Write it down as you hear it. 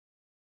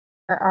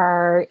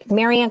our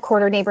Maryanne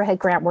Quarter Neighborhood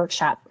Grant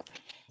Workshop.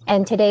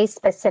 And today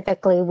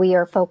specifically, we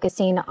are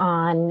focusing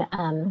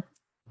on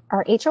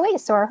our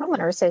HOAs, so our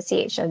homeowner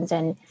associations,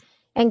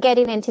 and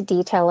getting into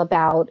detail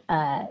about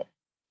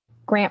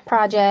grant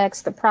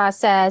projects, the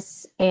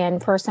process,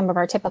 and for some of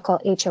our typical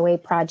HOA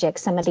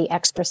projects, some of the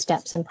extra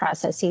steps and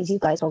processes you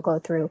guys will go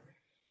through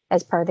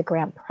as part of the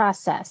grant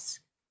process.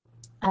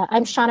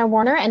 I'm Shauna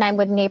Warner, and I'm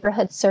with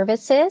Neighborhood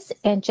Services.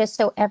 And just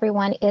so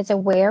everyone is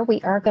aware,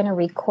 we are going to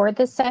record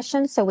this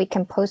session so we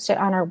can post it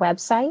on our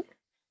website.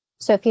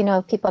 So if you know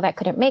of people that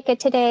couldn't make it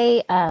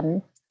today,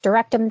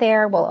 direct them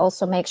there. We'll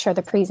also make sure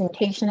the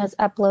presentation is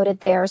uploaded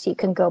there so you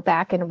can go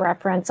back and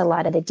reference a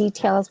lot of the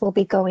details we'll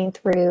be going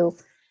through.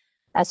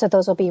 So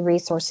those will be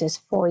resources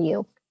for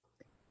you.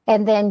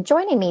 And then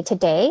joining me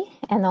today,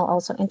 and they'll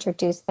also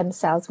introduce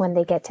themselves when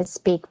they get to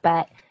speak,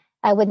 but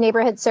with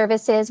Neighborhood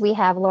Services, we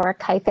have Laura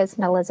Kaifas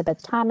and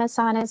Elizabeth Thomas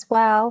on as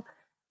well.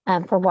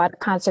 For Water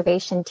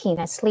Conservation,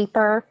 Tina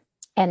Sleeper.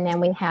 And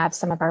then we have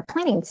some of our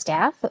planning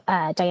staff,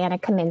 Diana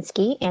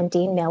Kaminsky and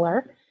Dean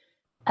Miller,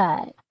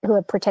 who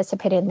have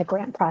participated in the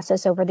grant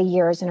process over the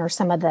years and are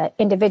some of the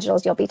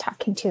individuals you'll be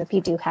talking to if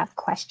you do have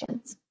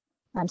questions.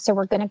 So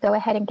we're going to go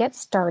ahead and get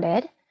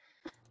started.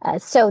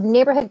 So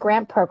Neighborhood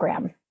Grant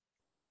Program.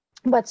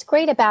 What's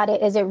great about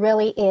it is it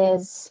really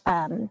is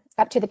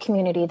up to the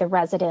community, the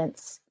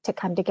residents, to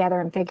come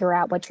together and figure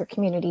out what your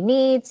community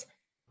needs.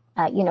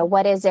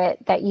 What is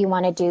it that you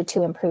want to do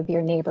to improve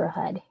your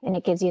neighborhood? And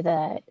it gives you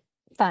the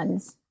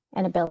funds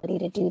and ability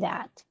to do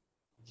that.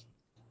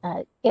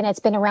 And it's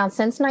been around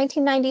since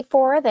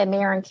 1994. The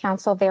mayor and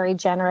council very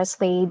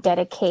generously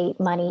dedicate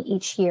money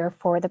each year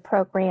for the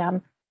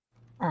program.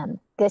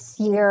 This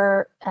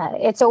year,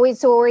 it's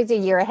always a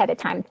year ahead of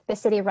time. The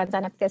city runs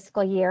on a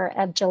fiscal year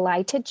of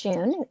July to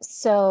June.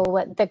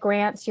 So the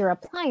grants you're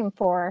applying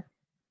for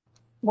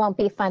won't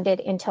be funded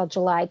until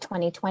July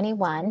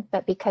 2021,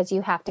 but because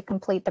you have to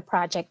complete the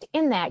project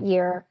in that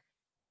year,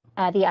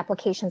 the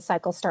application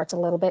cycle starts a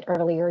little bit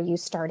earlier. You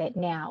start it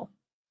now.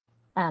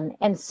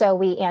 And so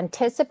we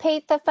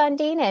anticipate the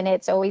funding, and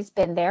it's always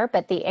been there,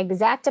 but the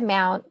exact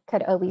amount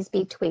could always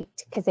be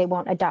tweaked because they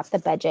won't adopt the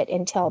budget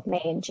until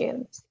May and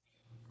June.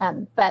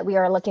 But we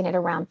are looking at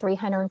around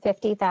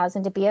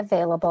 $350,000 to be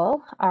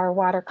available. Our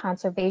water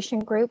conservation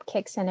group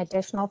kicks in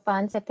additional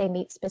funds if they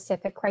meet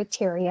specific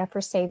criteria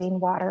for saving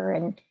water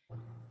and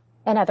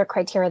other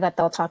criteria that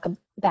they'll talk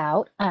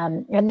about.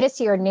 And this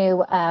year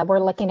new,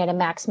 we're looking at a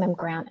maximum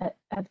grant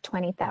of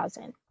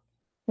 $20,000.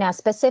 Now,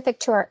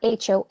 specific to our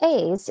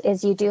HOAs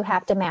is you do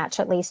have to match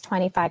at least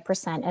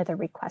 25% of the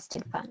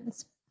requested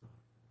funds.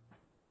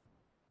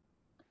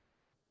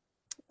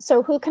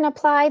 So who can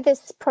apply?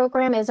 This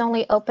program is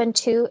only open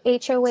to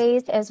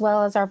HOAs as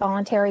well as our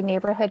voluntary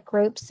neighborhood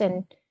groups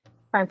and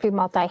farm-free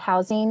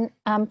multi-housing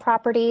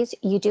properties.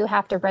 You do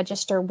have to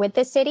register with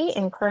the city,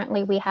 and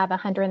currently we have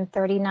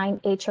 139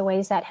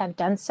 HOAs that have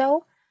done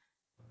so.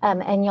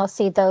 And you'll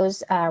see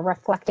those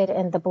reflected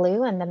in the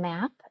blue in the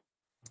map.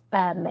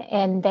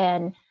 And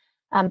then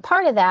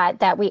part of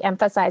that we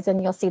emphasize,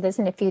 and you'll see this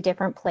in a few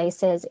different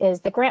places,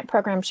 is the grant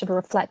program should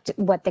reflect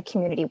what the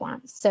community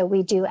wants. So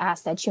we do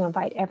ask that you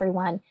invite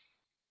everyone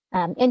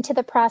into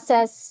the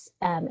process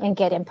and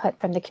get input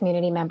from the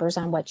community members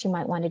on what you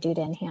might want to do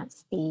to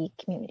enhance the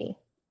community.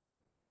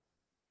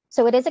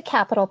 So it is a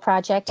capital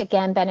project,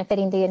 again,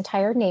 benefiting the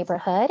entire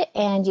neighborhood,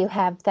 and you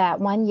have that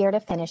 1 year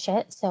to finish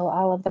it. So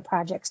all of the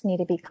projects need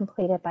to be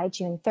completed by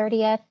June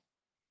 30th.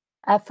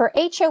 For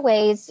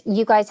HOAs,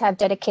 you guys have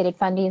dedicated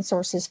funding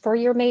sources for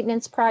your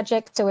maintenance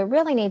project, so it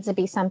really needs to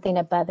be something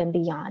above and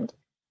beyond.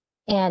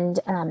 And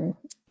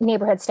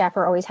neighborhood staff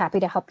are always happy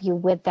to help you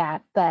with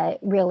that, but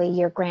really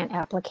your grant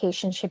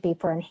application should be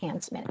for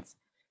enhancements.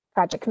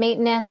 Project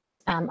maintenance,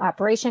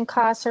 operation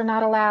costs are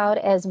not allowed,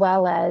 as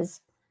well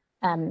as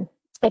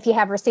if you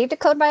have received a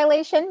code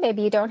violation,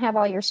 maybe you don't have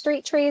all your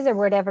street trees or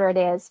whatever it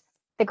is,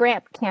 the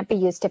grant can't be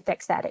used to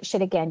fix that. It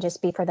should, again,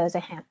 just be for those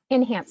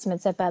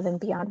enhancements above and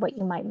beyond what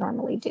you might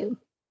normally do.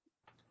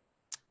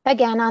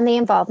 Again, on the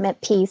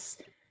involvement piece,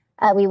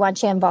 we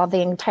want you to involve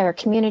the entire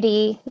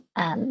community.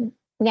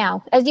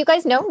 Now, as you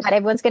guys know, not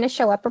everyone's going to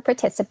show up or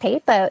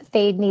participate, but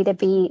they need to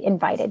be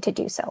invited to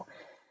do so.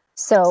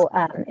 So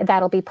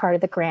that'll be part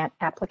of the grant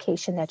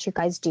application that you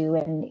guys do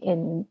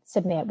and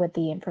submit with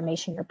the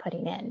information you're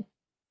putting in.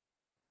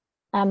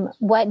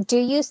 What do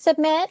you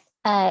submit?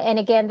 And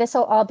again, this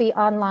will all be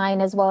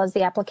online, as well as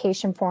the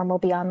application form will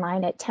be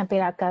online at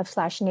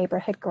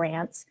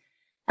tempe.gov/neighborhood-grants.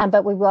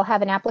 But we will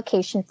have an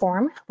application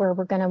form where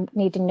we're going to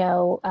need to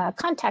know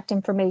contact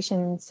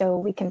information so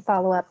we can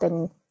follow up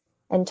and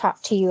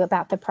talk to you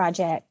about the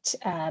project,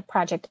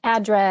 project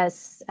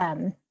address.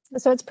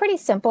 So it's pretty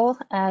simple.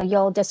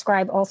 You'll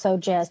describe also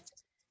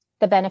just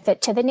the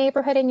benefit to the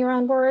neighborhood in your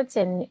own words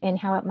and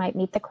how it might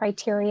meet the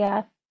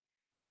criteria.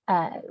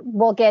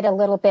 We'll get a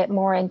little bit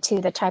more into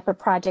the type of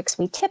projects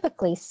we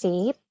typically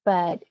see,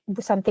 but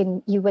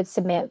something you would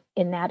submit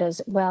in that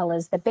as well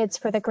as the bids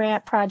for the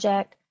grant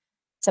project,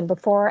 some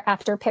before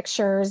after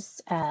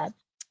pictures. We're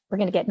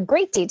going to get in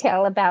great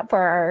detail about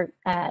for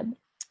our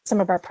some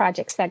of our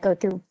projects that go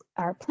through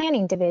our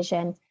planning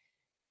division,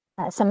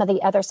 some of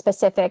the other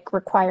specific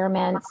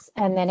requirements,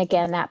 and then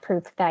again, that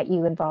proof that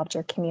you involved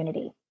your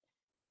community.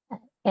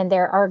 And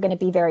there are going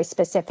to be very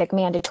specific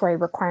mandatory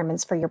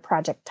requirements for your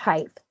project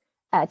type.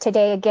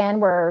 Today, again,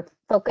 we're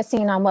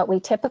focusing on what we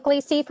typically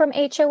see from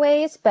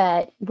HOAs,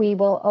 but we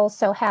will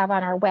also have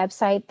on our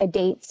website the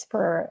dates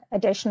for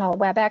additional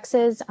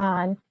WebExes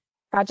on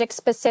project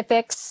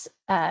specifics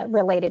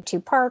related to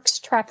parks,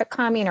 traffic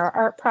calming, or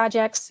art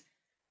projects.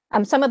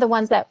 Some of the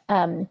ones that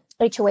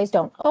HOAs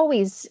don't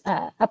always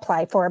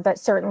apply for, but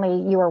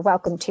certainly you are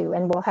welcome to,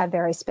 and we'll have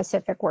very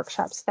specific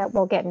workshops that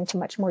will get into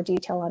much more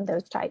detail on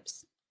those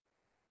types.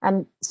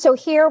 So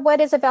here,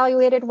 what is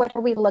evaluated? What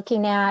are we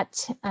looking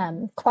at?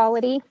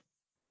 Quality.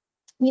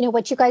 You know,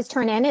 what you guys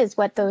turn in is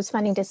what those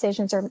funding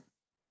decisions are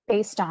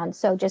based on.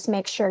 So just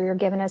make sure you're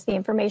giving us the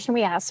information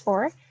we asked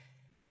for,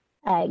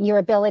 your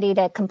ability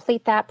to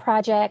complete that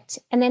project,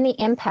 and then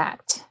the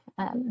impact.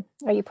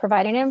 Are you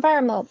providing an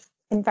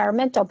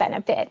environmental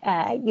benefit?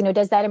 You know,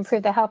 does that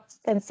improve the health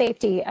and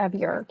safety of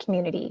your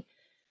community?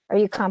 Are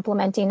you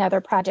complementing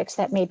other projects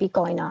that may be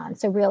going on?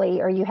 So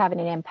really, are you having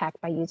an impact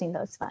by using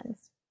those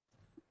funds?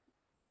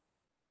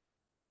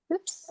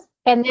 Oops.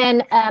 And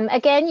then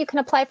again, you can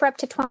apply for up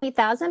to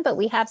 20,000, but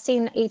we have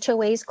seen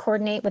HOAs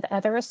coordinate with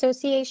other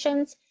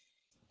associations,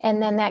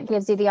 and then that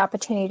gives you the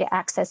opportunity to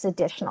access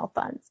additional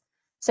funds.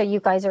 So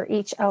you guys are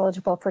each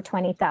eligible for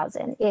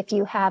 20,000. If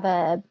you have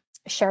a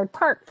shared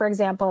park, for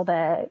example,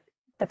 the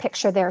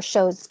picture there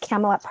shows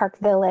Camelot Park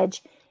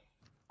Village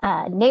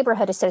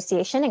Neighborhood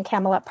Association and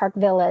Camelot Park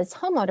Villas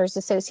Homeowners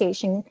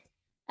Association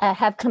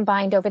have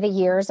combined over the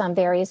years on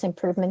various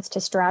improvements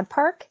to Stroud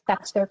Park.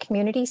 That's their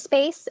community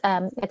space.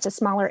 It's a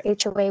smaller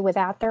HOA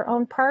without their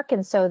own park,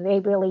 and so they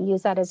really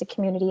use that as a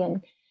community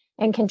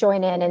and can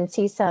join in and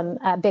see some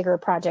bigger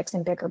projects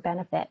and bigger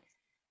benefit.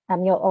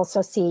 You'll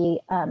also see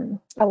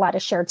a lot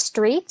of shared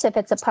streets if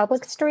it's a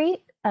public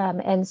street,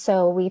 and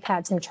so we've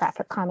had some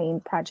traffic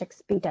calming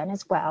projects be done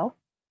as well.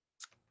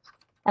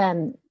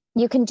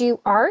 You can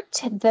do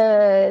art.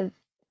 The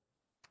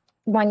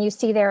one you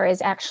see there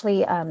is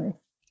actually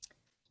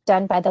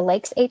done by the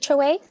Lakes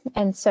HOA.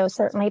 And so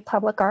certainly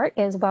public art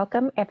is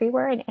welcome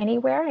everywhere and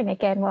anywhere. And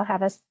again, we'll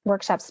have a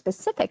workshop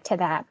specific to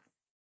that.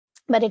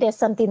 But it is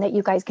something that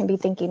you guys can be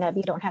thinking of.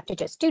 You don't have to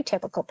just do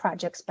typical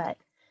projects,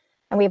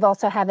 and we've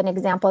also have an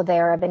example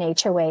there of an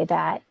HOA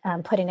that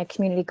put in a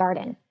community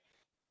garden.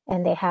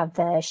 And they have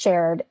the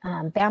shared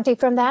bounty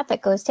from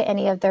that goes to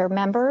any of their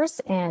members.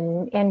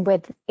 And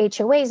with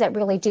HOAs that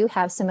really do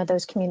have some of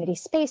those community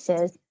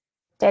spaces,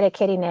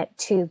 dedicating it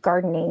to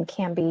gardening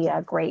can be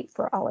great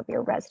for all of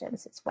your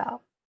residents as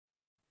well.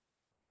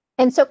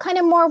 And so kind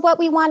of more what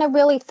we want to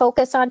really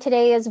focus on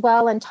today as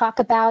well and talk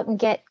about and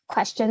get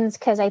questions,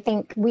 because I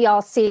think we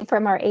all see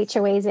from our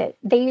HOAs that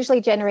they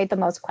usually generate the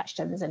most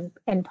questions,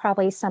 and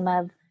probably some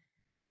of,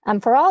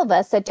 for all of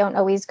us that don't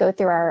always go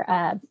through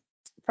our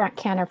front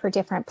counter for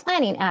different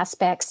planning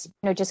aspects,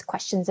 you know, just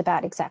questions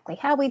about exactly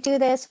how we do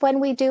this, when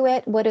we do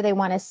it, what do they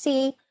want to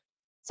see?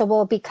 So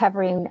we'll be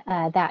covering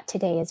that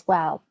today as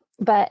well.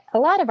 But a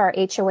lot of our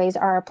HOAs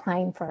are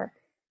applying for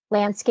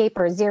landscape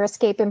or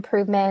xeriscape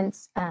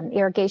improvements,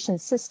 irrigation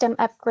system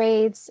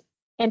upgrades,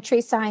 entry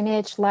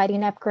signage,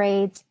 lighting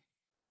upgrades,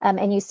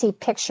 and you see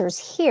pictures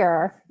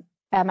here.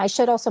 I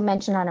should also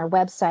mention on our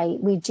website,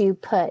 we do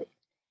put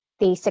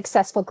the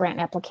successful grant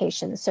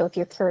applications. So if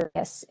you're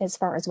curious as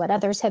far as what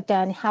others have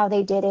done, how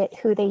they did it,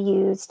 who they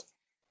used,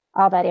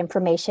 all that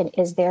information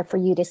is there for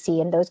you to see.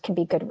 And those can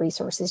be good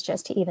resources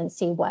just to even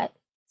see what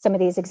some of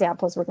these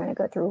examples we're going to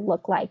go through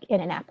look like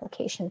in an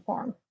application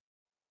form.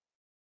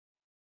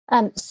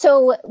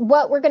 So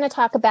what we're going to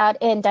talk about,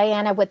 and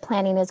Diana with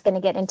planning is going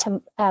to get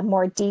into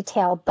more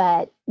detail,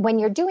 but when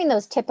you're doing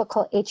those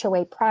typical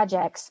HOA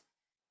projects,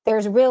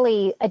 there's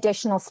really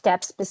additional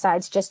steps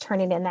besides just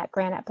turning in that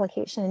grant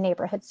application and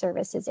neighborhood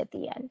services at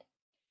the end.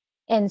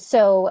 And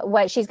so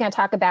what she's going to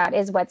talk about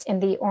is what's in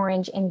the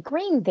orange and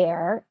green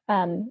there,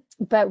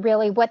 but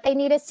really what they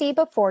need to see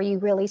before you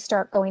really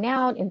start going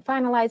out and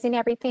finalizing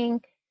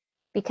everything,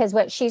 because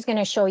what she's going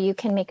to show you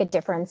can make a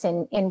difference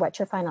in what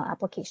your final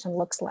application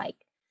looks like.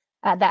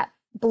 That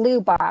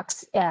blue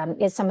box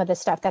is some of the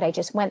stuff that I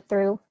just went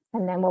through,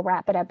 and then we'll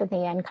wrap it up at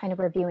the end, kind of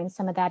reviewing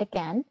some of that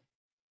again.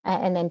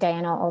 And then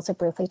Diana will also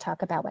briefly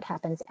talk about what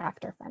happens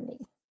after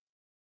funding.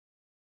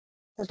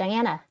 So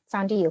Diana, it's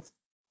on to you.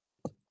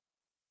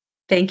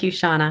 Thank you,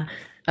 Shauna.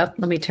 Oh,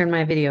 let me turn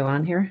my video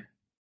on here.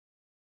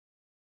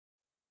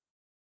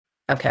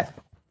 Okay.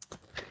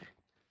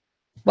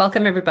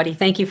 Welcome, everybody.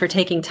 Thank you for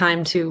taking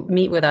time to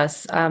meet with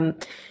us.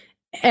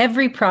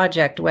 Every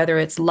project, whether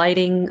it's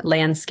lighting,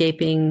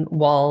 landscaping,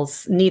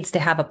 walls, needs to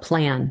have a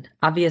plan.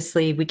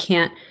 Obviously, we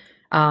can't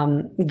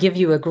give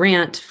you a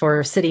grant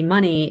for city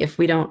money if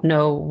we don't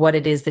know what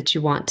it is that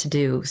you want to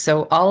do.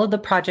 So all of the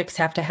projects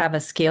have to have a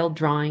scaled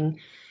drawing.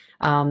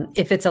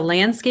 If it's a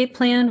landscape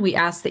plan, we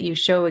ask that you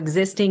show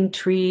existing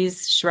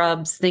trees,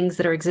 shrubs, things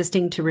that are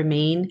existing to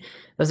remain.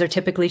 Those are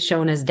typically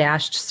shown as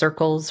dashed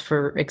circles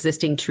for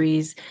existing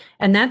trees.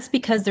 And that's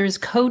because there's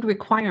code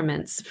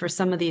requirements for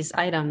some of these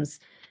items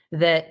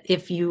that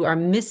if you are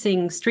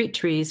missing street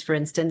trees, for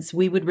instance,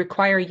 we would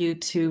require you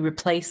to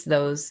replace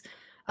those.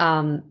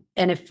 And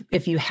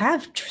if you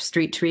have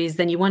street trees,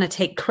 then you want to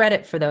take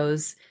credit for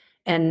those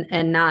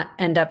and not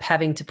end up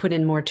having to put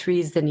in more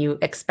trees than you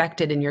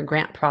expected in your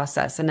grant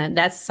process. And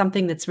that's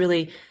something that's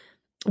really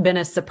been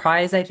a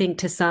surprise, I think,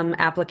 to some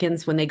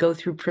applicants when they go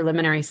through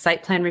preliminary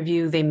site plan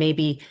review. They may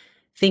be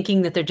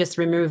thinking that they're just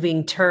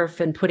removing turf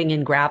and putting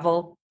in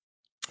gravel,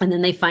 and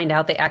then they find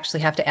out they actually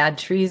have to add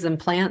trees and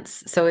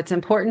plants. So it's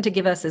important to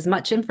give us as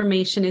much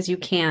information as you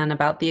can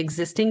about the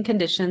existing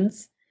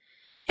conditions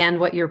and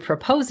what you're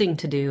proposing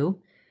to do.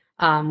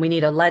 We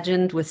need a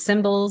legend with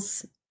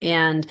symbols,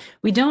 and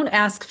we don't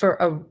ask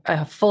for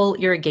a full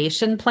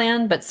irrigation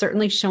plan, but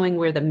certainly showing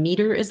where the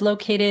meter is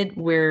located,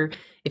 where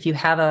if you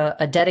have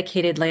a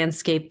dedicated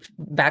landscape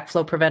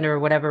backflow preventer or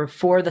whatever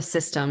for the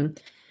system,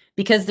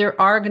 because there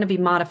are going to be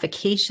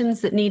modifications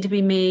that need to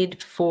be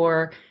made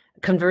for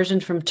conversion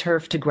from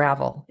turf to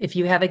gravel. If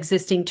you have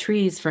existing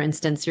trees, for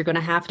instance, you're going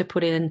to have to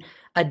put in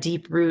a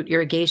deep root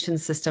irrigation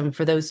system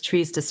for those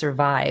trees to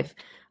survive,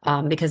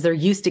 because they're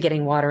used to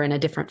getting water in a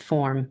different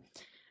form.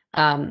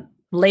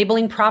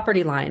 Labeling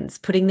property lines,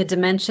 putting the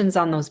dimensions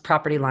on those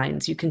property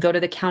lines. You can go to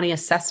the county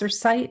assessor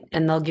site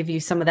and they'll give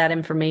you some of that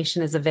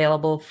information is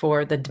available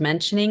for the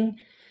dimensioning.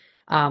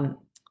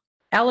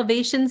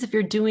 Elevations, if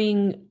you're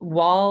doing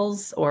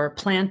walls or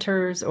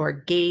planters or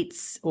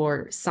gates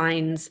or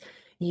signs,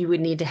 you would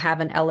need to have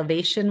an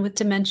elevation with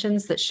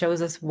dimensions that shows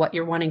us what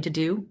you're wanting to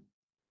do.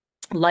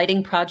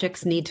 Lighting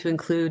projects need to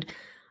include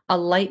a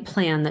light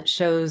plan that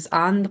shows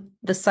on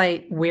the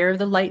site where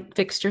the light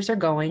fixtures are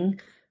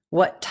going,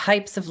 what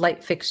types of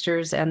light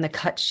fixtures, and the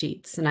cut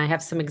sheets. And I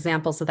have some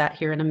examples of that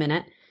here in a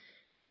minute.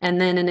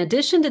 And then in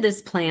addition to this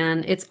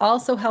plan, it's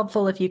also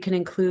helpful if you can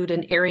include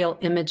an aerial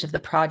image of the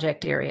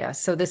project area.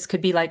 So this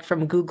could be like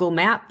from Google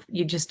Map.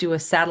 You just do a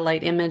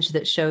satellite image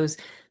that shows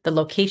the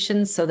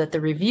locations so that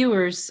the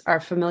reviewers are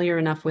familiar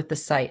enough with the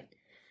site.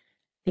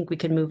 I think we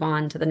can move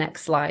on to the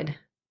next slide.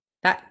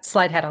 That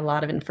slide had a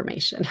lot of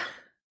information.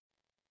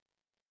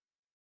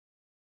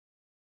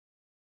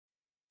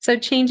 So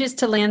changes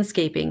to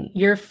landscaping.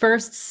 Your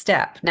first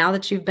step, now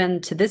that you've been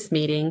to this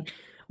meeting,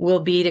 will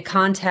be to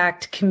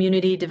contact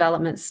community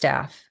development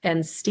staff.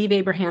 And Steve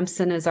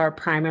Abrahamson is our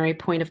primary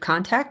point of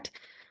contact,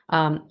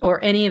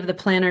 or any of the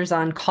planners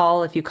on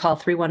call. If you call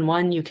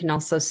 311, you can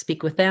also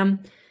speak with them.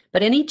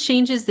 But any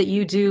changes that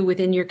you do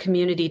within your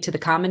community to the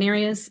common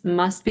areas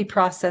must be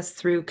processed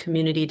through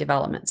community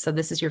development. So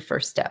this is your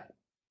first step.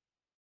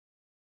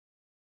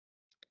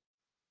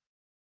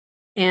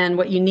 And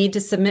what you need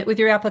to submit with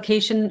your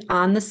application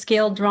on the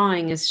scale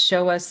drawing is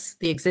show us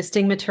the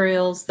existing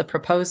materials, the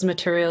proposed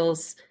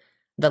materials,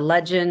 the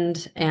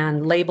legend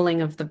and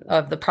labeling of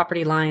the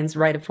property lines,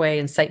 right of way,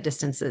 and site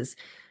distances.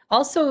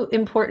 Also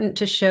important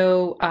to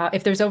show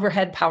if there's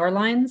overhead power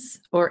lines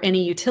or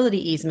any utility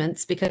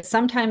easements, because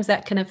sometimes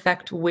that can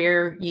affect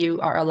where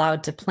you are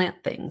allowed to plant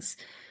things.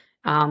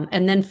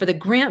 And then for the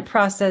grant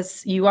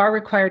process, you are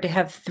required to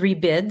have 3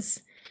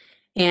 bids.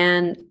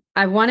 And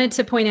I wanted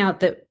to point out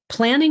that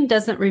planning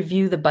doesn't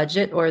review the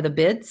budget or the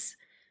bids,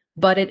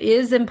 but it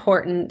is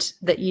important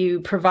that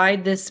you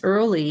provide this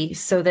early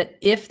so that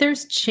if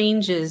there's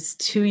changes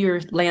to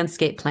your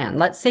landscape plan,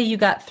 let's say you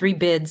got 3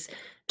 bids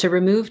to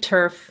remove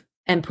turf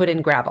and put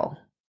in gravel,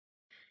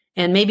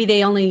 and maybe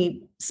they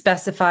only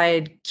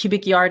specified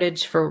cubic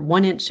yardage for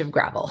 1 inch of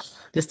gravel,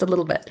 just a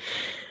little bit.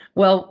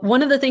 Well,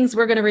 one of the things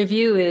we're going to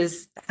review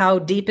is how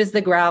deep is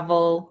the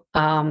gravel?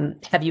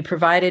 Have you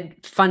provided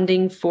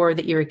funding for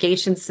the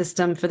irrigation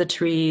system for the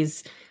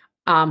trees?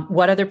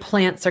 What other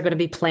plants are going to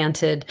be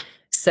planted?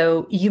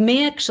 So you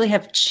may actually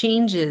have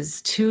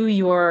changes to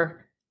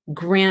your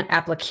grant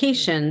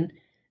application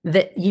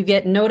that you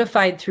get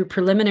notified through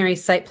preliminary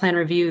site plan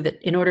review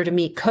that in order to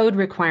meet code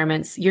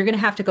requirements, you're going to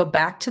have to go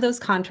back to those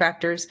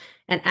contractors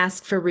and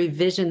ask for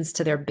revisions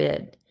to their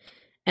bid.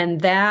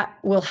 And that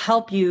will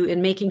help you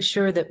in making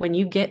sure that when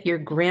you get your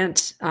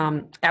grant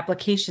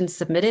application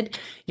submitted,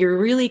 you're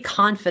really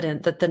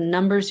confident that the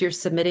numbers you're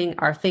submitting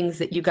are things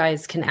that you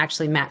guys can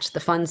actually match the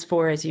funds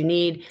for as you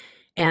need,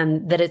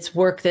 and that it's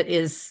work that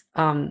is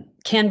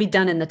can be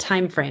done in the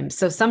time frame.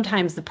 So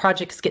sometimes the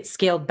projects get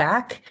scaled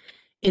back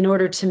in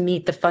order to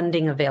meet the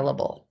funding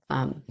available.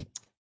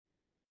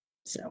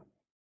 So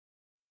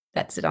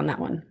that's it on that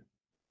one.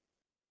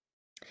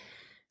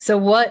 So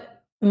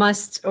what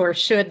must or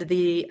should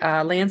the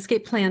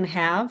landscape plan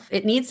have?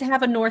 It needs to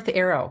have a north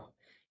arrow.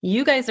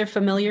 You guys are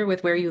familiar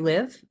with where you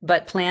live,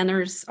 but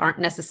planners aren't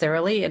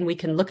necessarily, and we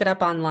can look it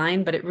up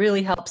online, but it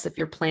really helps if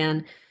your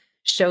plan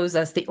shows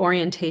us the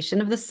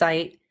orientation of the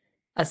site,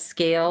 a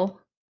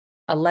scale,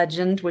 a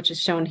legend, which is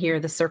shown here,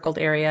 the circled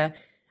area,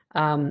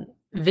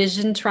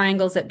 vision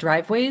triangles at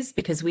driveways,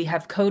 because we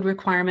have code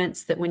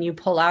requirements that when you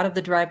pull out of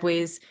the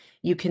driveways,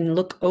 you can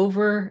look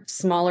over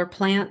smaller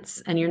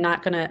plants and you're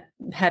not going to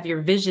have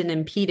your vision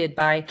impeded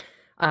by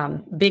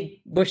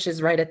big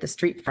bushes right at the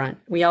street front.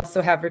 We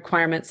also have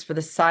requirements for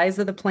the size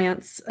of the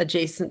plants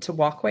adjacent to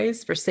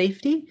walkways for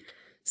safety.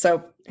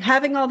 So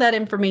having all that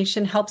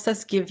information helps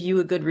us give you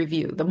a good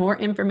review. The more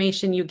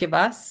information you give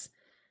us,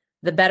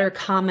 the better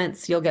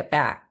comments you'll get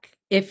back.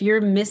 If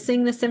you're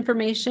missing this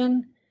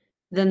information,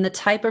 then the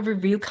type of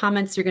review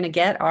comments you're going to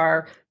get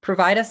are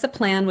provide us a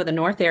plan with a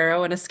north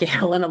arrow and a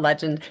scale and a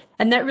legend.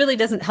 And that really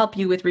doesn't help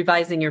you with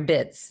revising your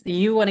bids.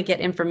 You want to get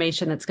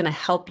information that's going to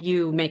help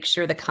you make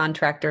sure the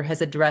contractor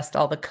has addressed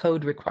all the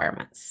code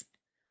requirements.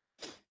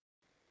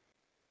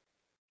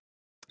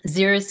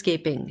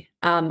 Xeriscaping.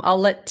 I'll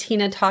let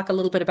Tina talk a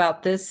little bit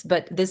about this,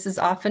 but this is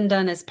often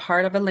done as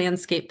part of a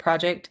landscape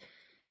project.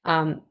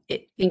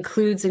 It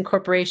includes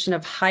incorporation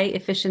of high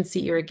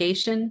efficiency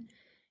irrigation.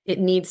 It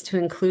needs to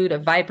include a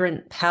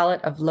vibrant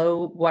palette of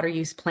low water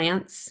use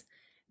plants.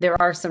 There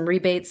are some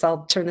rebates.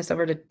 I'll turn this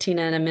over to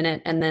Tina in a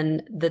minute. And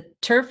then the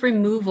turf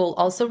removal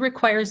also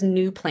requires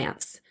new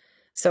plants.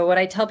 So what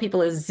I tell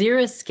people is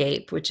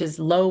xeriscape, which is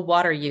low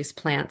water use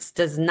plants,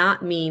 does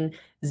not mean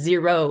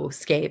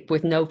zero-scape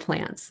with no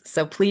plants.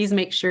 So please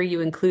make sure you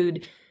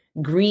include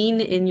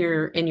green in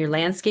your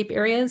landscape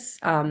areas.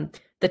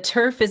 The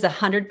turf is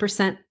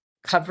 100%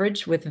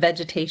 coverage with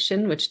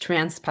vegetation, which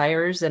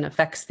transpires and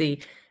affects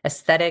the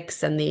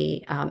aesthetics and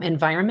the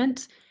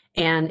environment.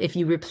 And if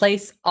you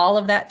replace all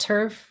of that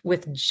turf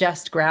with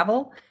just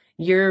gravel,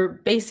 you're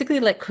basically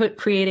like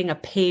creating a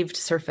paved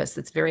surface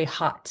that's very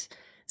hot.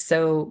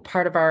 So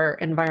part of our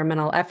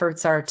environmental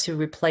efforts are to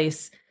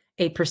replace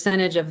a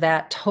percentage of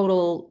that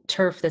total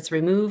turf that's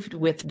removed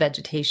with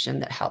vegetation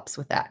that helps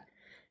with that.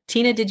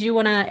 Tina, did you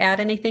want to add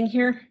anything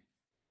here?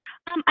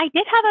 I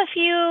did have a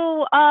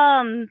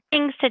few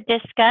things to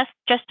discuss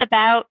just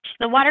about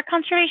the Water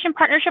Conservation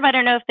Partnership. I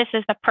don't know if this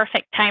is the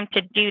perfect time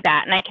to do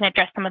that, and I can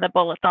address some of the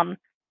bullets on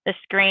the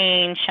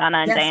screen.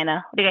 Shauna and Yes.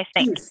 Diana, what do you guys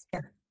think? Yeah.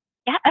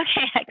 Yeah,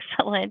 okay,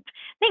 excellent.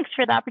 Thanks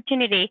for the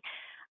opportunity.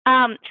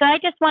 So I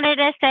just wanted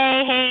to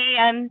say, hey,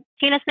 I'm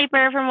Tina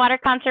Sleeper from Water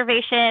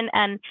Conservation,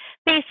 and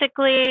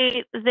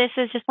basically this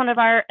is just one of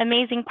our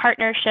amazing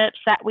partnerships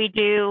that we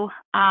do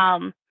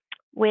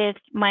with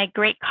my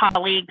great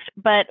colleagues.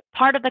 But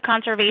part of the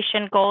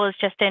conservation goal is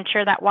just to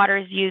ensure that water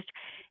is used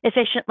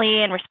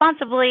efficiently and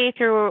responsibly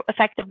through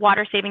effective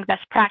water saving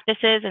best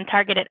practices and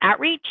targeted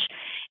outreach.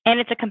 And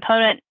it's a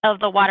component of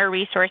the water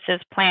resources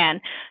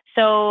plan.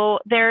 So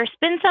there's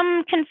been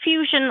some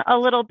confusion a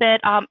little bit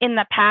in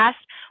the past.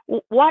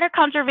 Water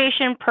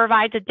conservation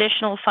provides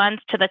additional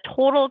funds to the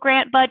total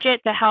grant budget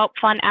to help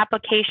fund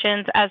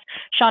applications, as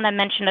Shauna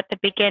mentioned at the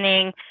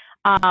beginning,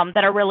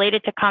 that are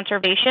related to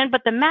conservation,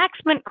 but the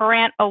maximum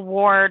grant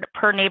award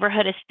per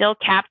neighborhood is still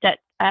capped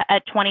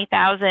at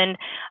 20,000.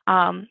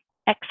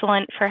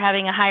 Excellent for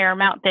having a higher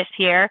amount this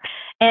year.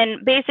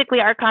 And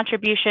basically our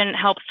contribution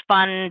helps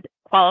fund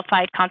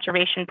qualified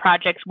conservation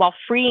projects while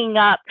freeing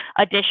up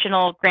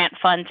additional grant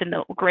funds in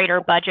the greater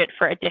budget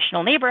for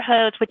additional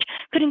neighborhoods, which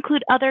could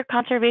include other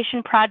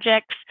conservation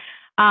projects.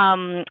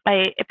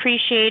 I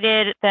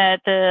appreciated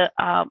that the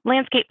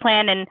landscape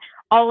plan and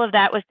all of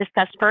that was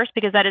discussed first,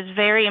 because that is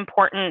very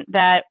important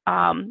that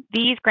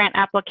these grant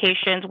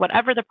applications,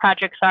 whatever the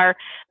projects are,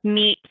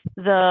 meet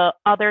the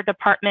other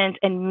departments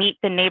and meet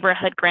the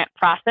neighborhood grant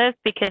process,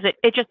 because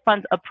it just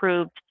funds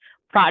approved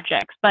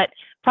projects. But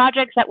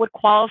projects that would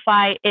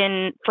qualify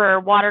for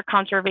water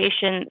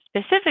conservation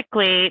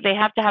specifically, they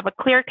have to have a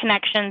clear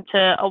connection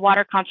to a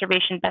water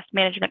conservation best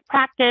management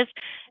practice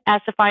as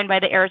defined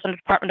by the Arizona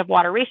Department of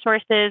Water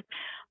Resources.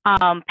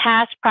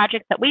 Past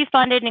projects that we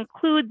funded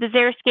include the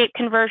xeriscape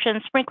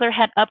conversion, sprinkler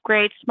head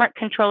upgrades, smart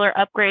controller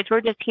upgrades.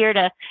 We're just here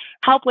to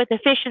help with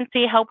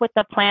efficiency, help with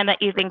the plan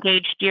that you've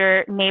engaged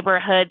your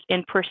neighborhoods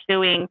in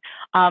pursuing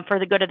for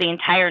the good of the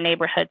entire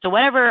neighborhood. So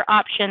whatever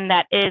option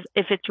that is,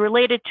 if it's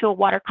related to a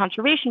water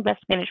conservation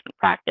best management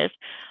practice,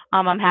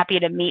 I'm happy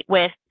to meet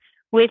with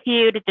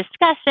you to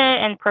discuss it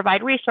and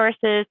provide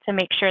resources to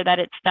make sure that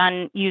it's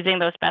done using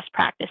those best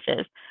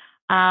practices.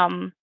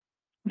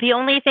 The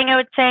only thing I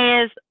would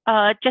say is,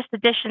 just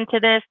addition to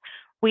this,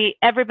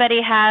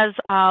 everybody has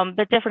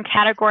the different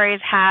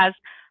categories has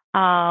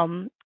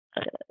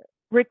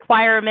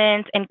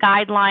requirements and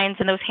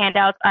guidelines in those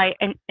handouts. I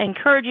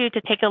encourage you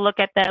to take a look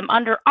at them.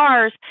 Under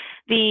ours,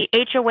 the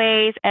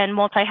HOAs and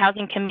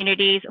multi-housing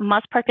communities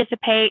must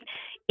participate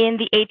in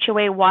the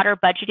HOA water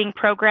budgeting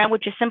program,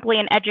 which is simply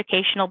an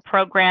educational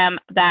program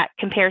that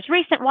compares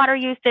recent water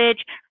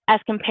usage as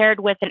compared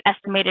with an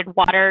estimated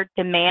water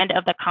demand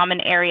of the common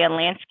area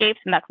landscapes,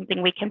 and that's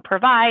something we can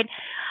provide.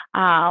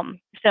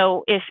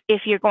 So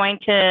if you're going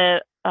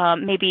to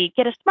maybe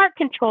get a smart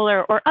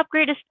controller or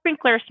upgrade a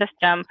sprinkler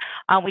system,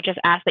 we just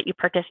ask that you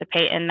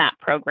participate in that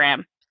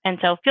program. And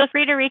so feel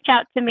free to reach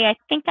out to me. I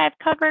think I've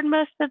covered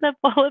most of the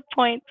bullet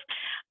points.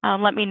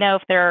 Let me know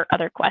if there are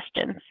other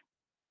questions.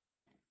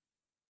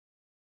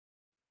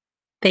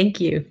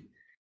 Thank you.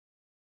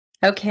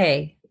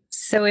 Okay,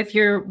 so if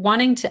you're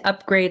wanting to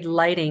upgrade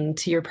lighting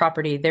to your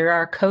property, there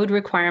are code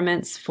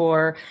requirements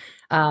for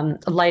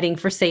lighting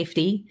for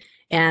safety.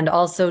 and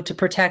also to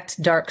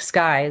protect dark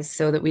skies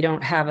so that we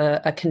don't have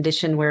a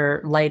condition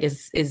where light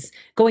is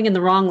going in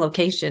the wrong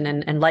location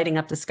and lighting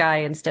up the sky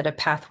instead of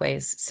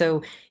pathways.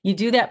 So you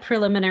do that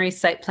preliminary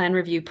site plan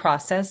review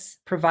process,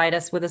 provide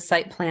us with a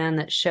site plan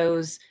that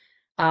shows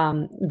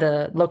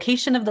the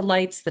location of the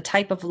lights, the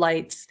type of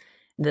lights,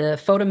 the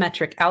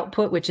photometric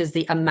output, which is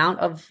the amount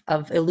of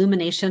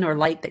illumination or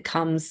light that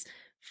comes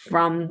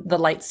from the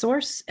light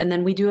source. And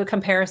then we do a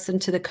comparison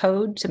to the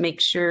code to make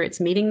sure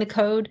it's meeting the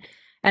code.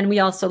 And we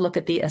also look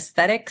at the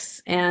aesthetics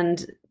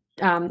and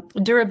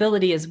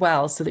durability as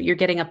well, so that you're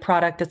getting a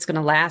product that's going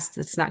to last,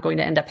 that's not going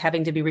to end up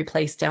having to be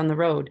replaced down the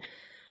road.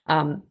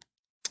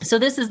 So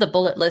this is the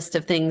bullet list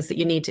of things that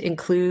you need to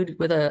include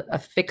with a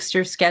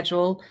fixture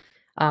schedule,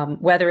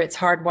 whether it's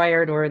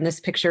hardwired or in this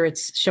picture,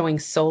 it's showing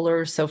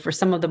solar. So for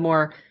some of the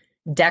more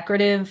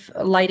decorative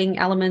lighting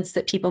elements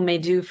that people may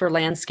do for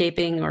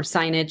landscaping or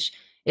signage,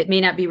 it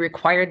may not be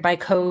required by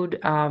code.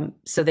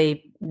 So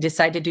they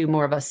decide to do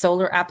more of a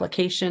solar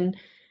application.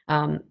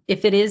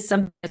 If it is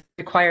something that's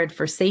required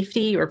for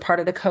safety or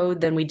part of the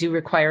code, then we do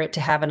require it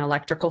to have an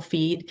electrical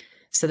feed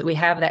so that we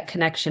have that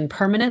connection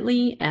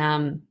permanently,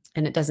 and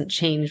it doesn't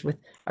change with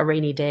a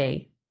rainy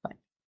day. But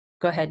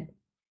go ahead.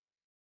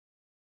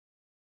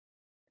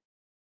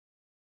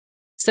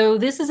 So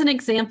this is an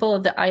example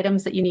of the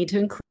items that you need to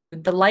include.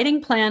 The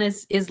lighting plan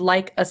is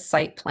like a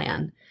site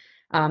plan.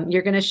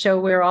 You're going to show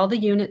where all the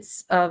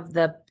units of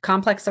the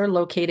complex are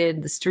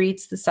located, the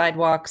streets, the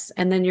sidewalks,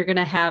 and then you're going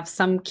to have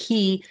some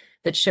key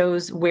that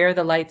shows where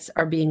the lights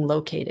are being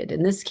located.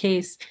 In this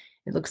case,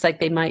 it looks like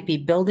they might be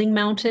building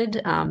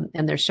mounted,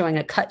 and they're showing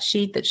a cut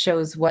sheet that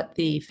shows what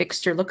the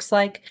fixture looks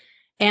like,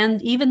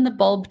 and even the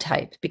bulb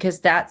type,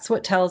 because that's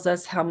what tells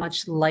us how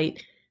much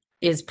light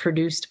is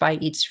produced by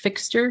each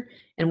fixture.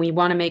 And we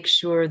want to make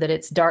sure that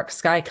it's dark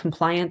sky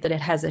compliant, that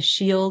it has a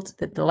shield,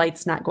 that the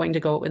light's not going to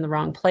go in the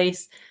wrong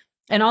place,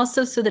 and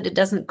also so that it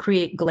doesn't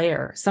create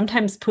glare.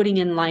 Sometimes putting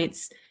in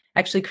lights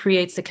actually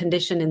creates a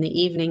condition in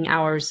the evening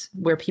hours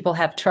where people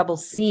have trouble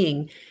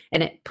seeing,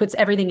 and it puts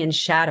everything in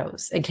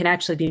shadows and can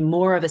actually be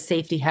more of a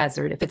safety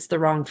hazard if it's the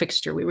wrong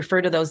fixture. We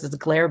refer to those as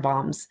glare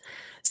bombs.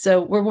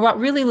 So we're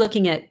really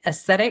looking at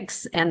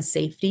aesthetics and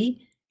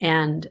safety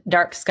and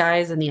dark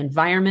skies and the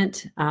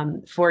environment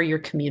for your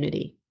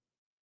community.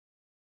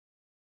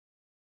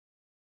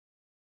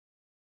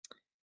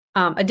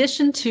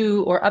 Addition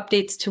to or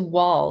updates to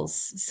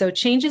walls. So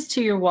changes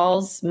to your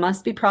walls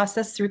must be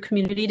processed through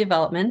community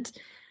development.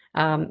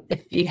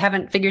 If you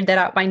haven't figured that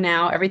out by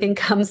now, everything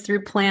comes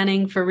through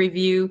planning for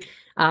review.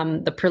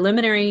 The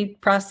preliminary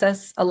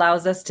process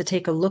allows us to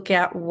take a look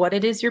at what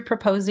it is you're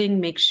proposing,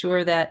 make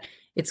sure that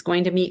it's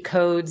going to meet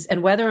codes,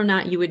 and whether or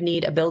not you would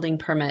need a building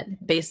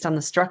permit based on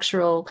the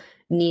structural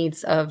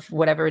needs of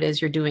whatever it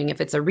is you're doing. If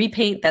it's a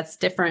repaint, that's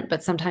different,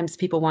 but sometimes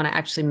people want to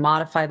actually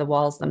modify the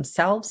walls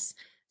themselves.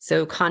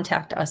 So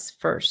contact us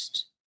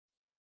first.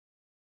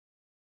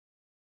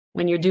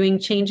 When you're doing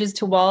changes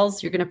to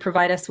walls, you're going to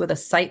provide us with a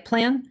site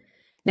plan.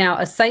 Now,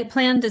 a site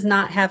plan does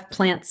not have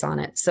plants on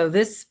it. So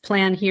this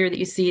plan here that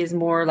you see is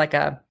more like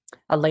a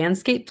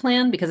landscape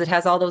plan because it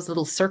has all those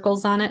little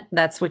circles on it.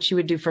 That's what you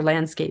would do for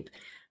landscape.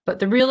 But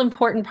the real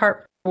important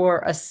part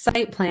for a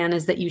site plan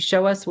is that you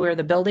show us where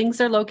the buildings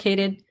are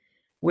located,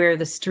 where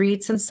the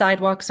streets and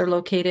sidewalks are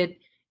located,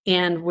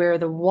 and where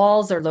the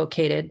walls are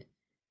located.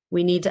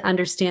 We need to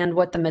understand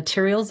what the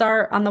materials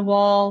are on the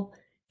wall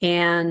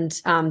and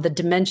the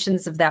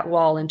dimensions of that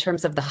wall in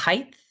terms of the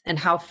height and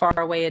how far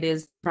away it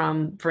is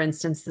from, for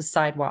instance, the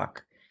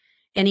sidewalk.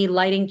 Any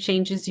lighting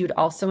changes you'd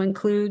also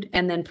include,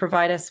 and then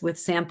provide us with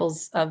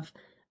samples of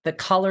the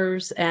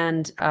colors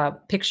and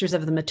pictures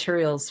of the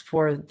materials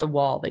for the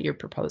wall that you're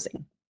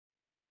proposing.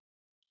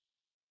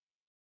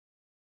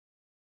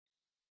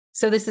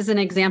 So this is an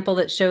example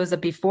that shows a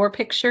before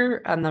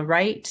picture on the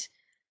right.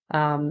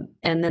 And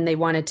then they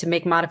wanted to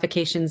make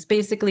modifications,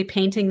 basically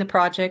painting the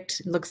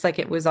project. It looks like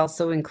it was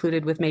also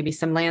included with maybe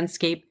some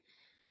landscape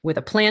with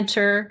a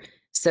planter.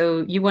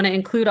 So you want to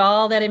include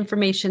all that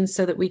information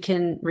so that we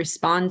can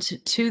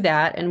respond to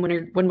that. And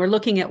when we're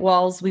looking at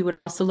walls, we would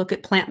also look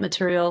at plant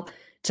material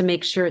to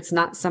make sure it's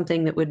not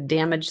something that would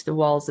damage the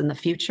walls in the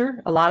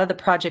future. A lot of the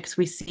projects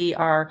we see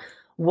are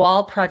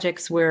wall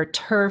projects where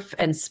turf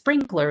and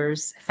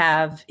sprinklers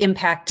have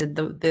impacted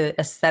the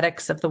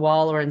aesthetics of the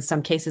wall, or in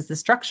some cases, the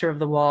structure of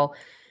the wall.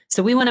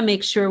 So we want to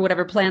make sure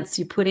whatever plants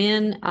you put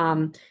in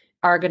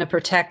are going to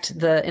protect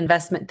the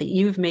investment that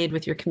you've made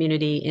with your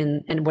community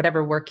in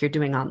whatever work you're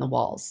doing on the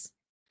walls.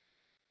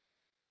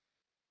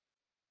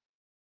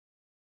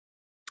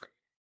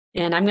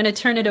 And I'm going to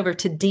turn it over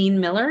to Dean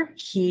Miller.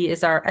 He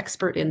is our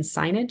expert in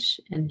signage,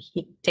 and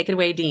take it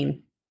away,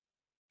 Dean.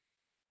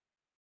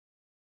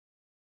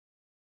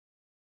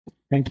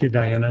 Thank you,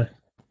 Diana.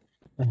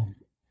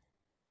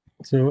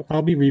 So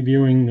I'll be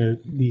reviewing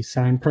the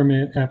sign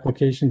permit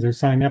applications or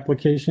sign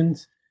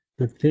applications.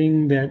 The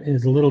thing that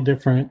is a little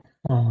different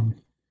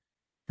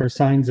for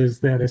signs is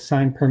that a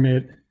sign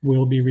permit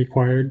will be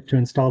required to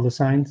install the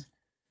signs.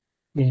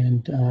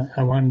 And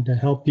I wanted to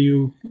help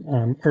you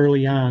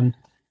early on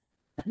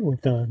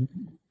with the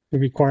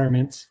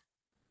requirements.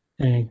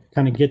 and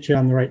kind of get you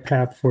on the right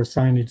path for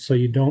signage so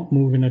you don't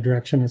move in a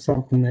direction of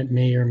something that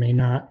may or may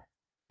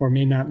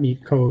not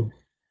meet code.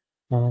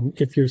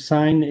 If your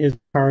sign is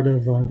part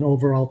of an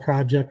overall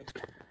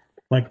project,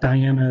 like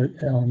Diana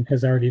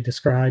has already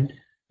described,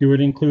 you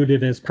would include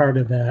it as part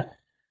of that.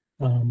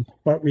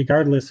 But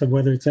regardless of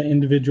whether it's an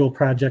individual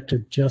project or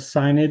just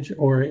signage,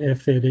 or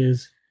if it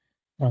is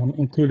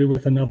included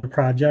with another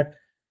project,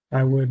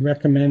 I would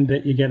recommend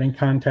that you get in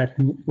contact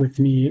with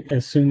me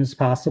as soon as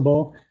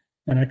possible,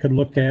 and I could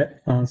look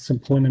at some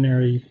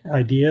preliminary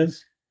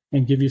ideas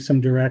and give you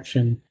some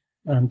direction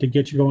to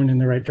get you going in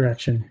the right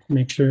direction.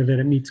 Make sure that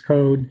it meets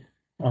code,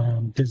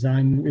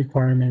 design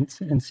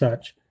requirements, and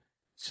such.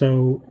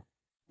 So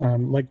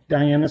like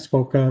Diana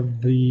spoke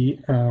of, the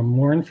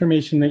more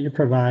information that you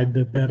provide,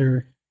 the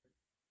better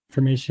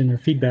information or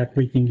feedback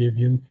we can give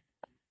you.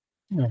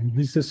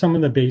 These are some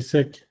of the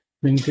basic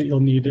things that you'll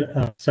need.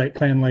 A site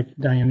plan, like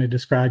Diana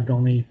described,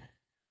 only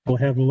will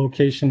have the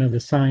location of the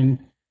sign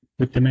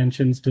with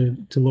dimensions to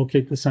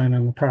locate the sign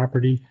on the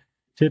property.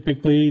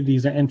 Typically,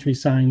 these are entry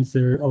signs.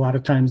 They're a lot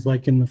of times,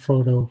 like in the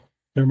photo,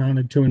 they're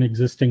mounted to an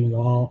existing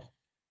wall.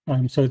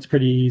 So it's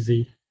pretty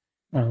easy.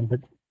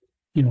 But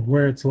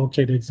where it's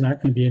located is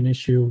not going to be an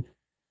issue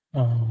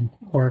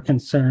or a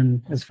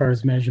concern as far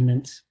as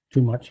measurements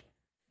too much.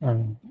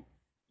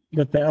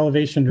 But the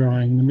elevation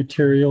drawing, the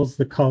materials,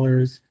 the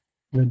colors,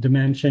 the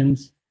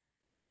dimensions,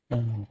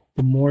 the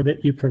more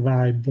that you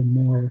provide, the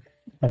more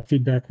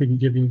feedback we can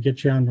give you and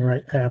get you on the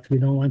right path. We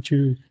don't want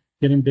you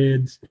getting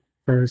bids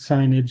for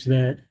signage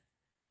that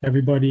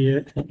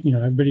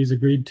everybody's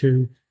agreed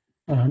to,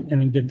 and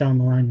then get down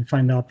the line and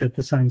find out that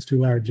the sign's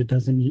too large, it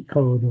doesn't meet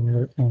code,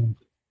 or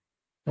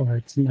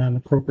it's not an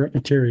appropriate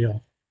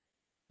material.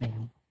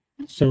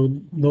 So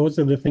those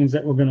are the things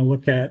that we're going to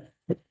look at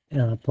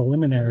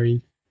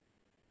preliminary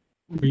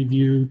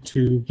review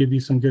to give you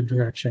some good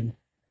direction.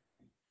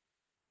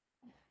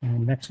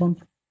 Next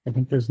one. I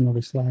think there's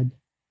another slide.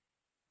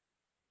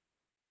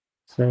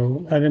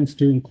 So items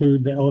to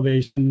include the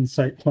elevation,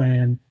 site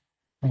plan,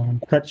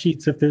 cut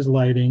sheets if there's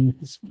lighting,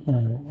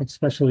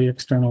 especially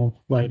external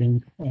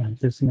lighting.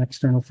 There's some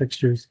external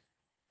fixtures,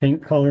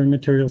 paint color,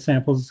 material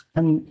samples.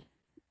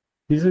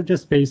 These are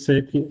just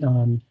basic.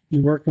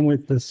 You're working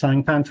with the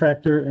sign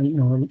contractor,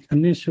 and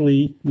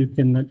initially you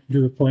can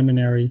do a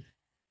preliminary,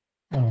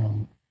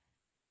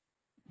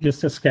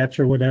 just a sketch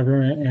or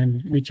whatever,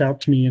 and reach out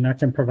to me and I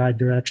can provide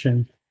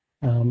direction.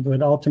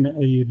 But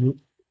ultimately,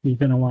 you're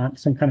going to want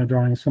some kind of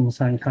drawings from a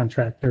sign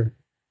contractor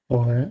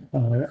or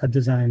a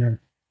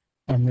designer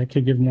that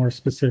could give more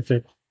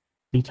specific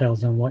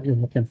details on what you're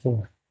looking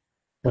for.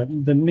 But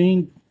the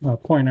main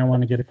point I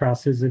want to get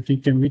across is if you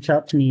can reach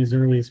out to me as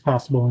early as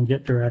possible and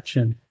get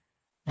direction,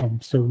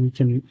 so we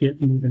can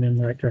get moving in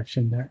the right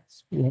direction.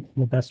 That's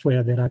the best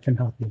way that I can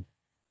help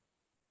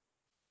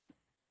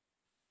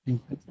you.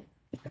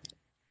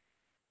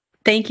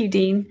 Thank you,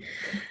 Dean.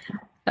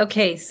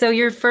 Okay, so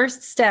your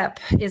first step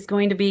is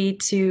going to be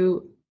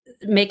to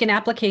make an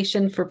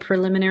application for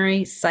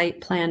preliminary site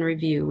plan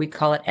review. We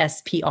call it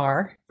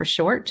SPR for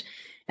short.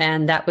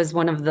 And that was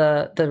one of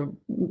the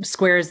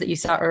squares that you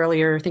saw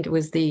earlier. I think it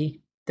was the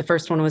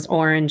first one was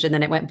orange, and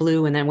then it went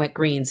blue, and then went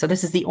green. So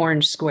this is the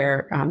orange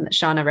square that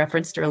Shauna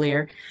referenced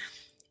earlier.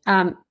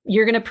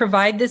 You're going to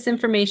provide this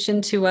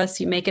information to us.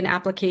 You make an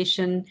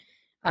application,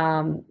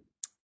 and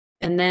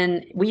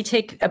then we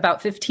take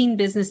about 15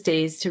 business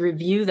days to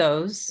review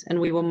those, and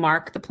we will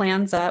mark the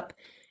plans up.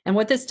 And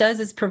what this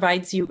does is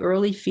provides you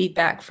early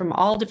feedback from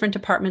all different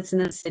departments in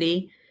the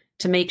city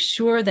to make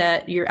sure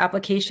that your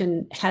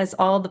application has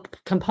all the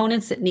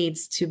components it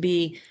needs to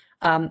be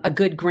a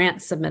good grant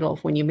submittal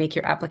when you make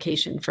your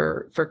application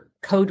for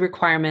code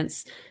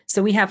requirements.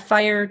 So we have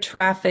fire,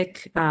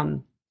 traffic,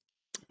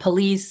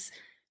 police,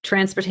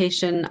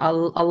 transportation, a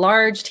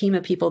large team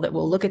of people that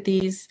will look at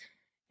these.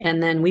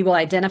 And then we will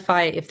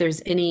identify if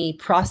there's any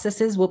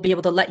processes. We'll be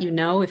able to let you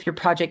know if your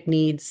project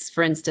needs,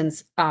 for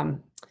instance,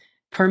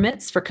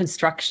 permits for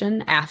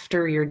construction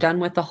after you're done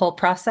with the whole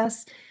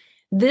process.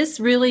 This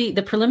really,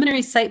 the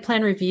preliminary site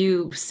plan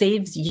review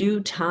saves you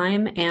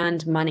time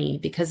and money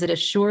because it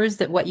assures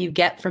that what you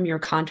get from your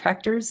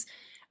contractors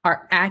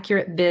are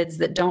accurate bids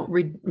that don't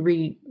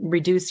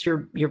reduce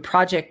your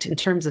project in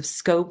terms of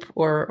scope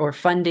or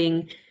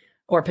funding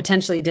or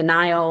potentially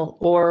denial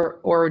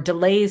or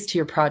delays to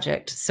your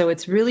project. So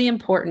it's really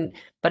important,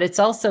 but it's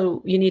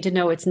also, you need to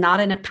know it's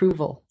not an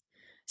approval.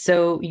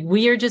 So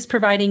we are just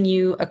providing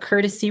you a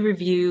courtesy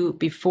review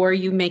before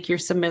you make your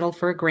submittal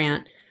for a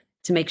grant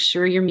to make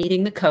sure you're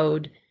meeting the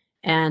code.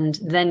 And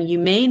then you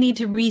may need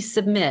to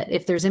resubmit.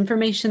 If there's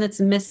information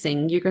that's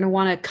missing, you're going to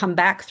want to come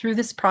back through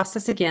this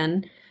process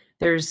again.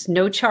 There's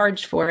no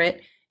charge for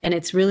it. And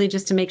it's really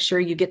just to make sure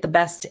you get the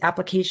best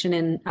application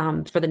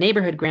in for the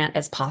neighborhood grant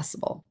as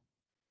possible.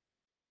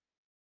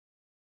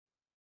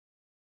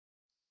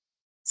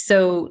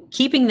 So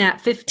keeping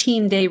that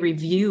 15-day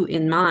review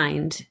in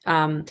mind,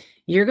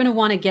 you're going to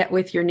want to get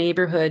with your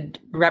neighborhood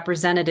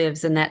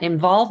representatives and that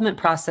involvement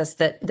process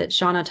that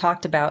Shauna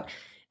talked about.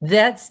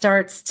 That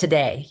starts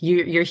today.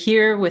 You're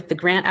here with the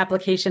grant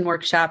application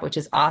workshop, which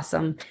is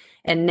awesome.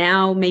 And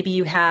now maybe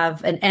you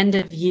have an end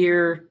of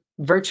year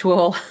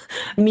virtual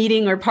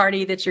meeting or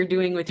party that you're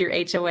doing with your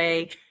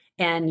HOA,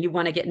 and you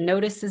want to get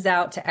notices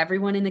out to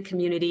everyone in the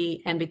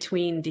community. And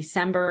between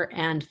December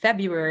and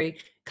February,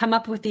 come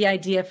up with the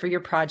idea for your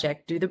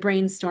project, do the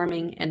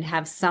brainstorming, and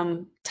have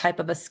some type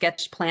of a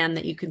sketch plan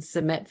that you can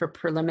submit for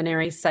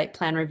preliminary site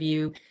plan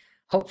review,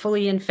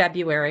 hopefully in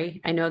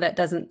February. I know that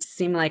doesn't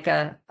seem like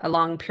a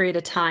long period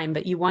of time,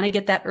 but you want to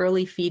get that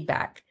early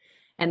feedback.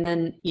 And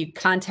then you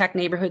contact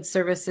neighborhood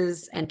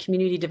services and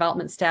community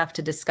development staff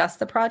to discuss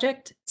the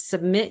project,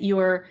 submit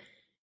your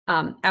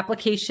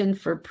application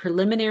for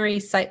preliminary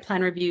site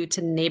plan review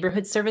to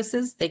neighborhood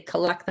services. They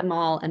collect them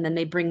all and then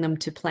they bring them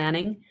to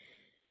planning.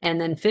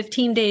 And then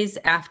 15 days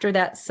after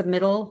that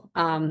submittal,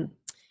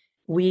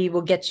 we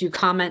will get you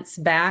comments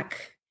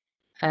back,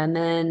 and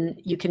then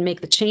you can make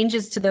the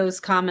changes to those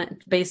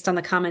comments based on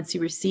the comments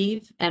you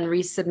receive and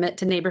resubmit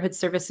to neighborhood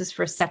services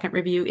for a second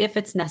review if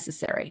it's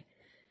necessary.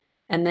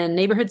 And then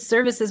neighborhood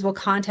services will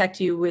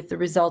contact you with the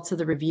results of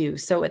the review.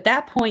 So at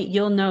that point,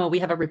 you'll know we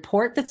have a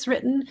report that's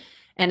written,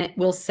 and it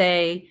will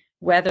say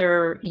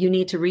whether you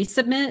need to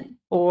resubmit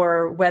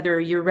or whether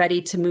you're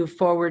ready to move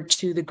forward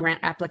to the grant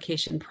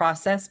application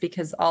process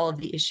because all of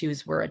the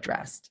issues were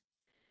addressed.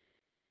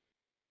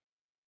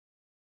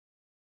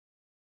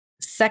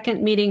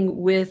 Second meeting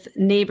with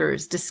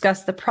neighbors,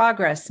 discuss the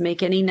progress,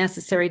 make any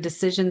necessary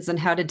decisions on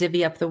how to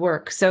divvy up the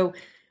work. So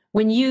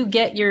when you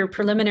get your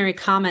preliminary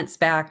comments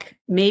back,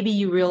 maybe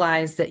you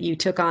realize that you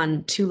took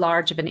on too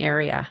large of an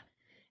area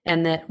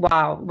and that,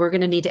 wow, we're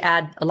going to need to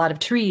add a lot of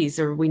trees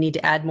or we need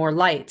to add more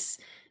lights.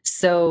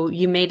 So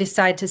you may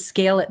decide to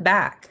scale it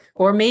back,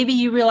 or maybe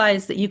you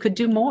realize that you could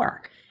do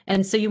more.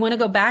 And so you want to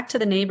go back to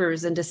the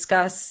neighbors and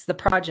discuss the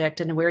project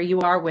and where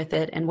you are with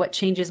it and what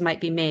changes might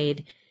be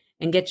made,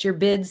 and get your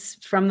bids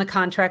from the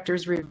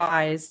contractors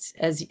revised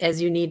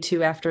as you need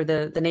to after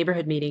the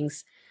neighborhood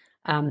meetings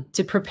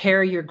to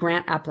prepare your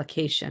grant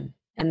application.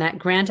 And that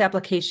grant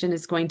application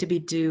is going to be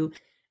due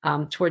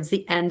towards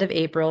the end of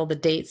April. The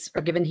dates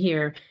are given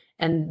here.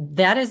 And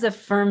that is a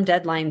firm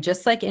deadline,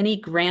 just like any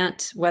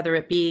grant, whether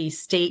it be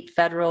state,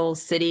 federal,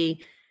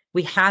 city.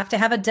 We have to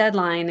have a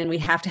deadline and we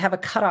have to have a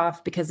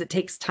cutoff because it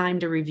takes time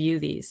to review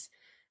these.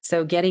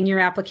 So getting your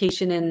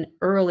application in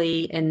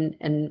early and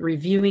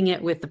reviewing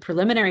it with the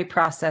preliminary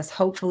process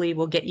hopefully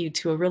will get you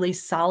to a really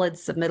solid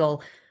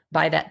submittal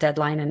by that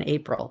deadline in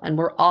April. And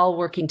we're all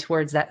working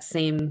towards that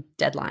same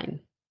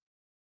deadline.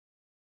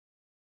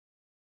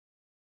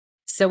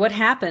 So what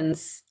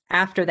happens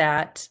after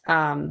that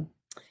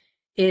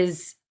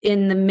is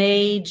in the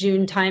May,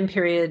 June time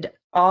period,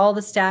 all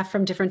the staff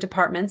from different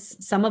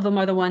departments, some of them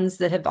are the ones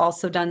that have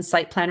also done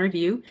site plan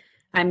review.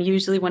 I'm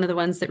usually one of the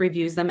ones that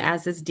reviews them,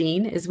 as is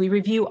Dean, is we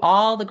review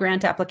all the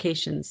grant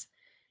applications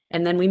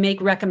and then we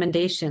make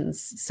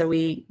recommendations. So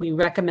we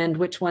recommend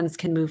which ones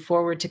can move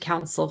forward to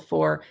council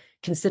for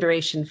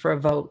consideration for a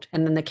vote.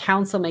 And then the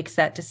council makes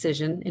that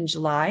decision in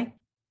July.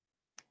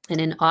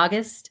 And in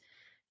August,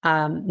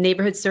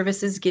 neighborhood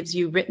services gives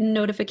you written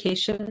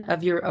notification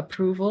of your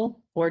approval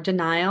or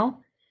denial,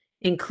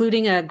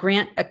 including a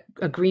grant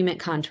agreement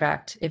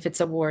contract if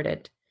it's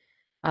awarded.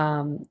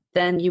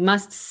 Then you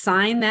must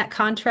sign that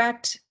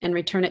contract and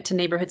return it to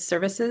neighborhood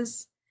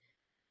services.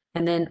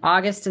 And then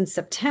August and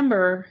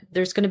September,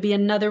 there's going to be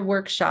another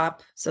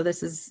workshop. So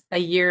this is a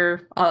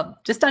year,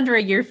 just under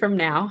a year from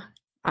now.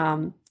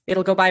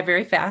 It'll go by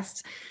very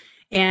fast.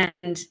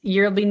 And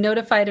you'll be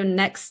notified of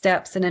next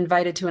steps and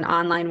invited to an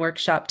online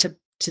workshop to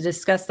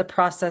discuss the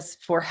process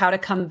for how to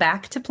come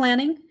back to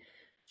planning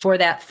for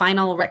that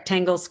final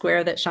rectangle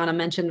square that Shauna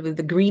mentioned with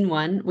the green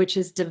one, which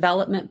is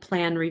development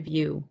plan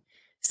review.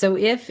 So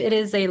if it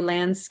is a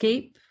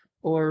landscape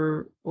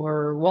or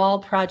wall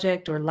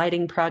project or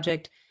lighting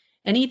project,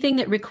 anything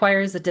that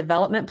requires a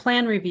development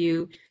plan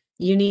review,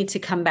 you need to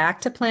come back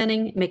to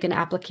planning, make an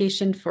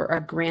application for a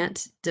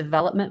grant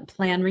development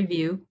plan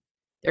review.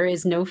 There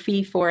is no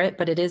fee for it,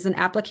 but it is an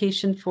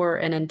application for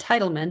an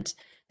entitlement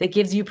that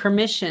gives you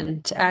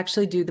permission to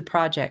actually do the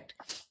project.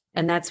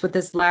 And that's what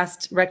this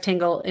last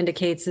rectangle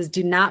indicates is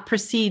do not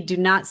proceed, do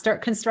not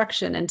start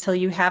construction until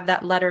you have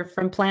that letter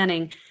from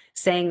planning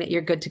saying that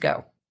you're good to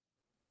go.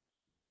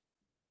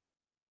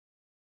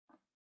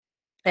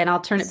 And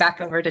I'll turn it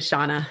back over to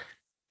Shauna.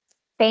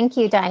 Thank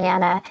you,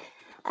 Diana.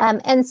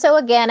 And so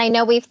again, I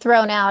know we've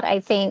thrown out, I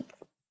think,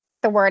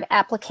 the word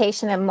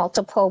application in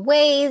multiple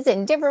ways,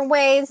 in different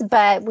ways,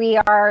 but we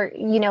are,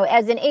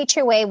 as an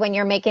HOA, when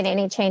you're making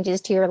any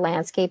changes to your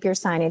landscape, your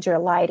signage, your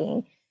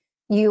lighting,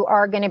 you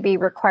are going to be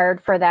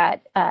required for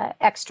that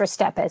extra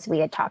step as we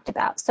had talked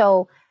about.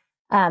 So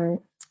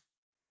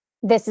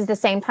this is the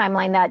same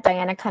timeline that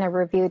Diana kind of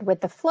reviewed with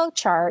the flow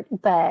chart,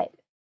 but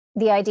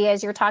the idea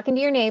is you're talking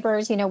to your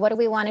neighbors, what do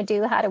we want to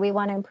do? How do we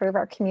want to improve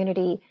our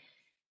community?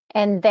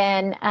 And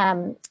then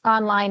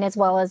online, as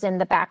well as in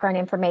the background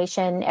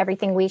information,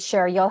 everything we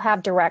share, you'll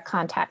have direct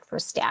contact for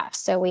staff.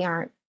 So we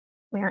aren't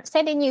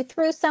sending you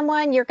through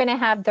someone. You're going to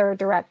have their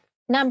direct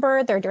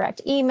number, their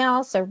direct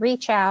email. So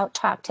reach out,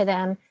 talk to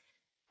them.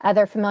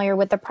 They're familiar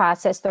with the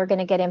process. They're going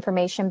to get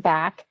information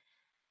back.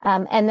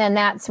 And then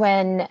that's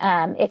when,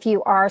 if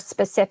you are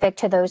specific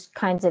to those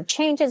kinds of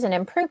changes and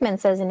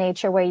improvements as an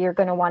HOA, you're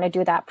going to want to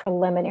do that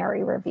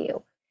preliminary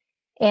review.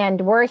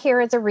 And we're here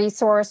as a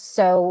resource,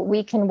 so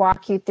we can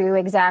walk you through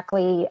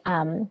exactly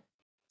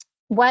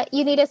what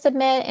you need to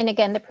submit. And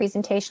again, the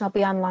presentation will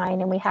be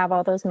online and we have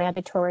all those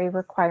mandatory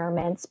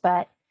requirements,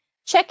 but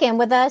check in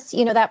with us.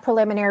 You know, that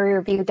preliminary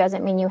review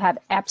doesn't mean you have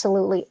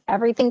absolutely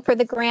everything for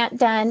the grant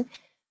done,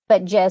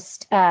 but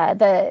just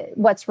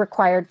what's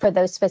required for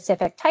those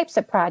specific types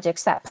of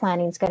projects that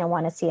planning is going to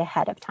want to see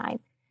ahead of time.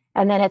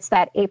 And then it's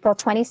that April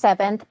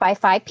 27th by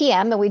 5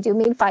 p.m., and we do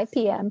mean 5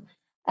 p.m.,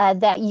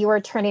 that you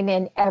are turning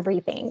in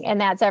everything. And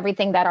that's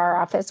everything that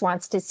our office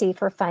wants to see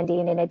for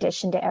funding, in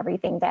addition to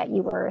everything that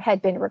you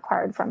had been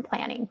required from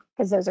planning,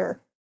 because those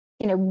are,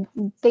 you know,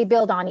 they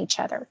build on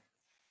each other.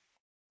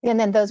 And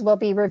then those will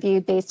be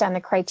reviewed based on the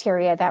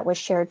criteria that was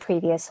shared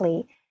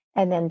previously.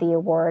 And then the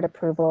award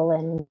approval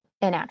and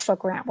actual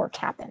grant work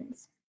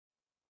happens.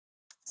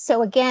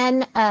 So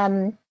again,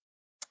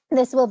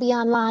 this will be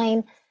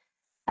online.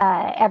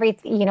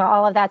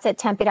 All of that's at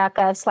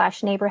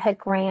tempe.gov/neighborhood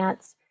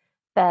grants.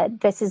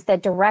 But this is the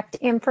direct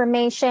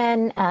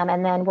information.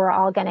 And then we're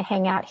all going to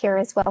hang out here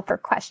as well for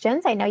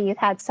questions. I know you've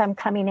had some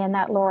coming in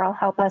that Laura will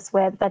help us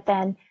with, but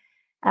then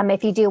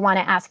if you do want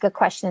to ask a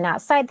question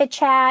outside the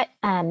chat,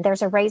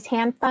 there's a raise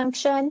hand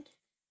function.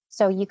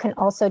 So you can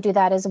also do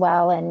that as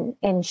well.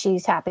 And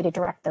she's happy to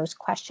direct those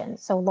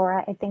questions. So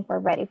Laura, I think we're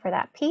ready for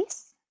that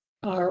piece.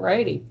 All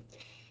righty.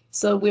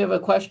 So we have a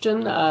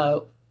question.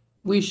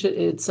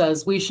 It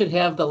says we should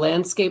have the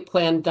landscape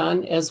plan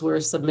done as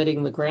we're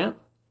submitting the grant.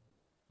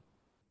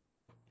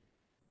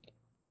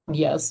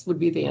 Yes, would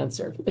be the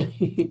answer.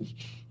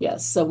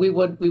 Yes, so we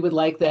would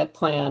like that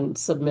plan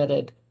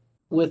submitted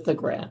with the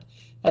grant.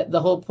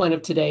 The whole point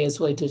of today is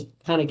really to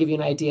kind of give you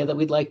an idea that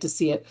we'd like to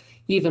see it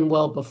even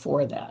well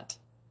before that,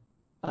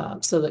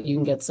 so that you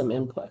can get some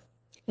input.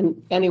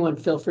 And anyone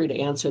feel free to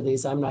answer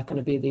these. I'm not going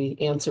to be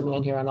the answer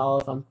man here on all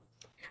of them.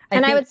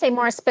 I would say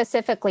more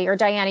specifically, or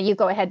Diana, you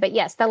go ahead, but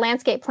yes, the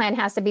landscape plan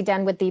has to be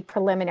done with the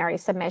preliminary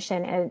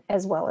submission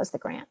as well as the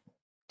grant.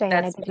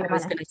 Diana, That's what I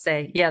was going to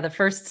say. Yeah, the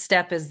first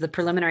step is the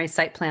preliminary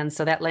site plan.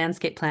 So that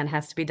landscape plan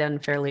has to be done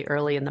fairly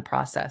early in the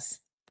process.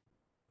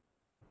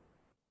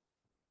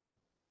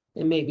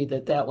 It may be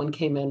that one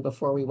came in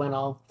before we went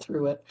all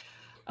through it.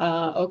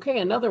 Okay,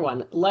 another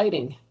one,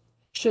 lighting.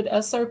 Should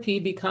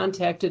SRP be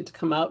contacted to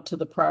come out to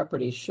the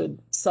property?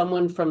 Should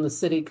someone from the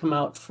city come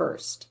out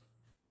first?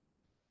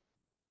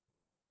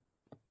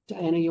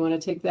 Diana, you want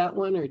to take that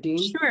one, or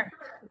Dean? Sure.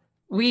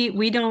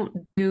 We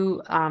don't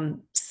do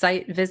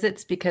site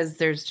visits because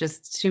there's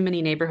just too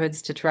many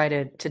neighborhoods to try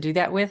to do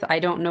that with. I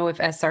don't know if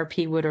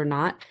SRP would or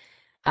not.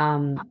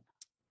 I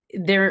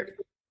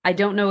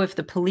don't know if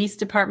the police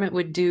department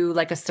would do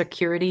like a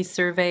security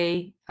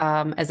survey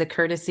as a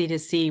courtesy to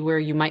see where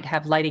you might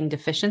have lighting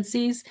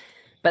deficiencies.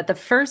 But the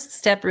first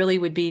step really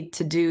would be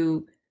to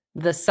do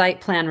the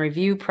site plan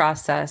review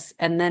process.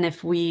 And then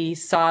if we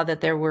saw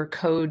that there were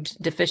code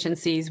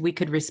deficiencies, we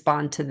could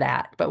respond to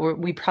that. But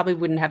we probably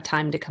wouldn't have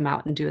time to come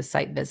out and do a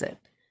site visit.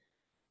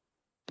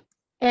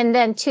 And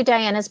then to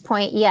Diana's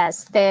point,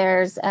 yes,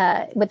 there's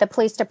with the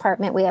police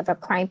department, we have a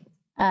crime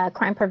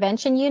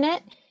prevention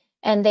unit,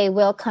 and they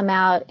will come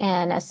out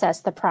and assess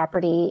the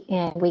property,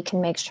 and we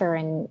can make sure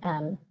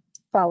and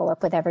follow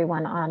up with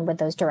everyone with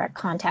those direct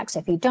contacts.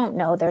 If you don't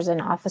know, there's an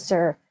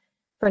officer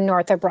for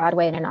north of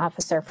Broadway and an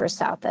officer for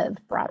south of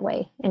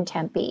Broadway in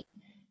Tempe.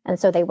 And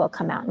so they will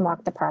come out and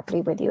walk the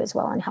property with you as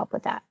well and help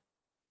with that.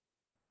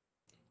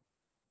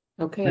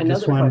 Okay, I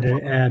just wanted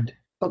to add,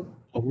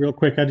 real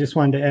quick, I just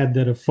wanted to add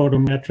that a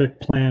photometric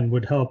plan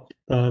would help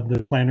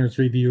the planner's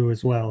review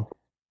as well.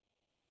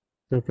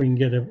 So if we can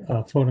get a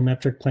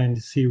photometric plan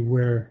to see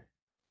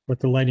what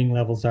the lighting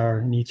levels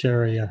are in each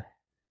area,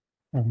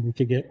 we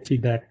could get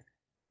feedback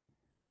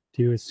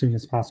to you as soon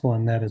as possible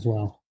on that as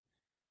well.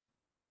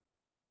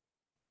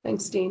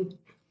 Thanks, Dean.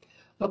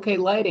 Okay,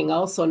 lighting.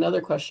 Also,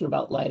 another question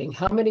about lighting.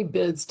 How many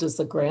bids does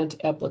the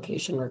grant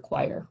application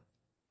require?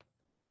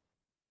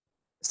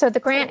 So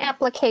the grant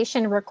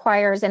application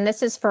requires, and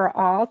this is for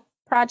all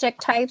project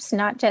types,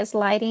 not just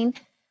lighting,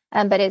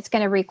 but it's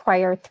going to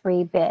require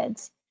 3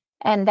 bids.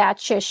 And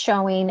that's just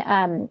showing,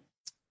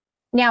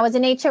 now as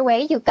an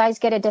HOA, you guys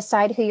get to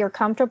decide who you're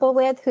comfortable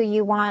with, who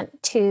you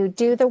want to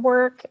do the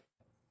work.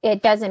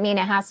 It doesn't mean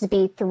it has to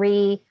be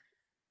 3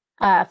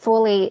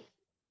 fully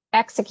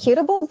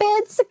executable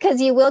bids,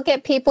 because you will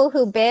get people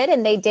who bid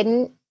and they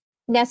didn't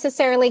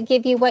necessarily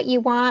give you what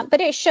you want, but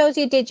it shows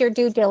you did your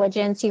due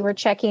diligence. You were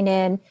checking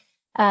in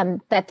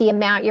that the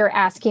amount you're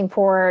asking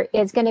for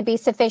is going to be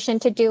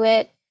sufficient to do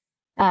it.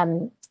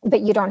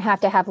 But you don't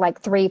have to have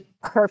like 3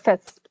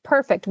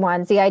 perfect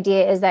ones. The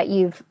idea is that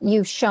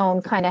you've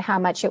shown kind of how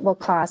much it will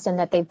cost and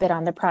that they've bid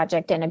on the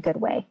project in a good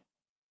way.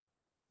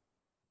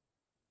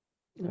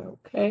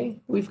 Okay,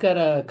 we've got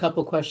a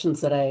couple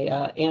questions that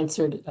I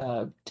answered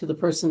to the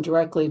person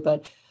directly,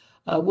 but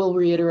We'll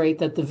reiterate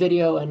that the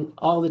video and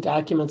all the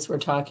documents we're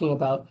talking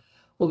about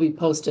will be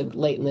posted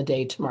late in the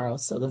day tomorrow.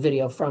 So the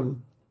video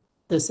from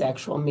this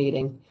actual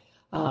meeting,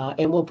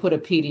 and we'll put a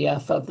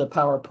PDF of the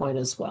PowerPoint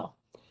as well.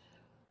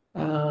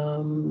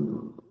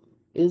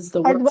 Is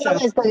the As well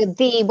workshop? as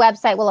the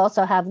website will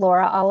also have,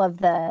 Laura, all of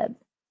the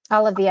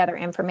other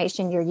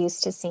information you're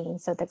used to seeing.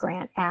 So the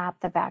grant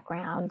app, the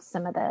background,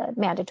 some of the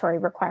mandatory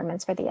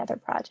requirements for the other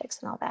projects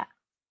and all that.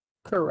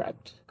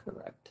 Correct.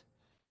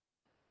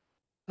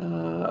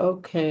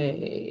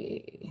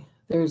 Okay,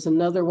 there's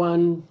another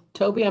one.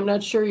 Toby, I'm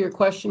not sure your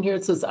question here.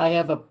 It says, I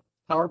have a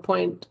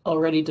PowerPoint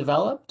already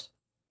developed.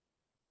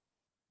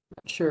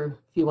 Not sure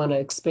if you want to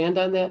expand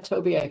on that,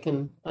 Toby. I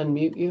can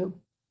unmute you.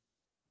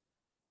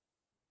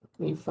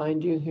 Let me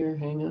find you here.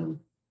 Hang on.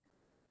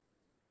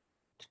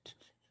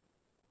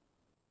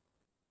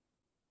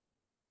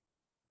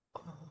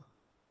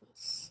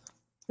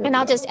 And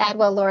I'll just add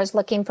while Laura's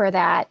looking for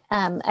that,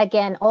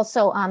 again,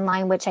 also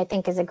online, which I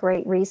think is a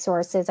great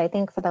resource, is I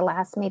think for the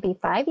last maybe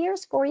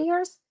 4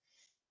 years,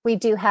 we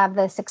do have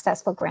the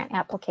successful grant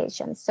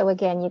applications. So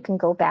again, you can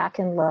go back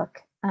and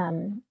look,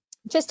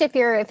 just if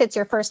it's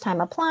your first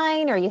time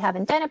applying or you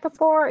haven't done it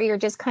before, or you're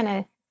just kind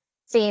of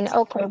seeing,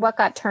 okay, what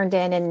got turned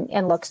in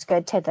and looks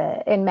good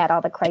and met all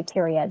the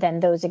criteria,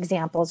 then those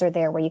examples are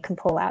there where you can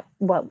pull out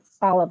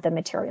all of the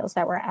materials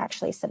that were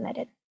actually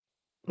submitted.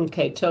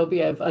 Okay,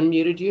 Toby, I've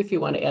unmuted you if you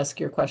want to ask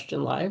your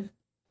question live.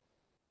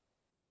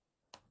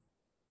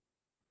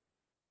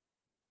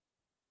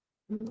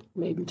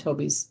 Maybe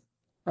Toby's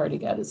already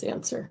got his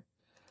answer.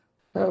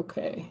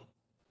 Okay.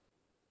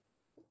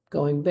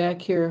 Going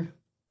back here.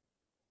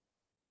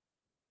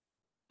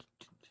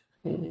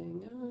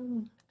 Hang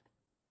on.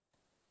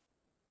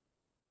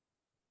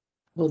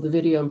 Will the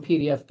video and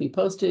PDF be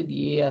posted?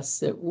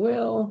 Yes, it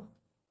will.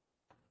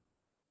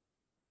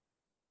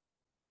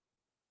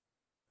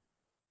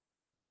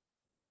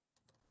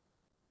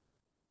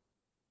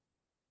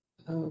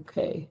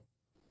 Okay.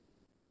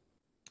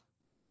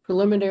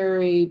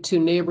 Preliminary to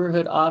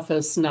neighborhood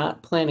office,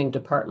 not planning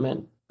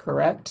department,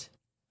 correct?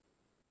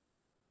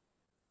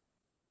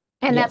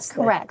 And Yes, that's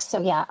correct.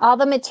 So yeah, all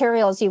the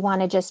materials you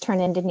want to just turn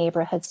into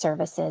neighborhood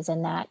services,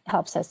 and that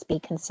helps us be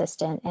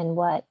consistent in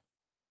what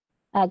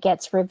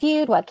gets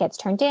reviewed, what gets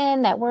turned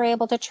in, that we're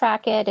able to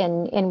track it,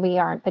 and we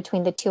aren't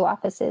between the two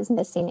offices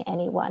missing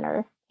anyone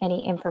or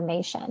any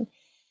information.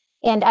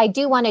 And I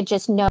do want to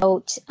just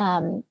note,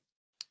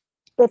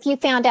 if you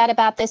found out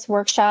about this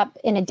workshop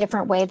in a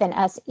different way than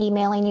us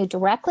emailing you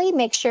directly,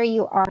 make sure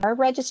you are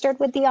registered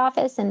with the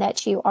office and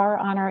that you are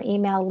on our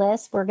email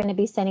list. We're going to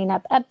be sending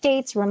up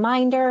updates,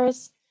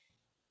 reminders,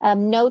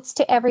 notes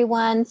to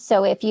everyone.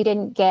 So if you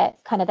didn't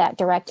get kind of that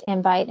direct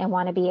invite and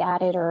want to be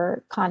added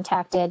or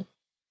contacted,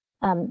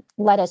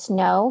 let us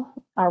know.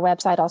 Our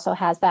website also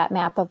has that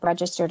map of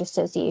registered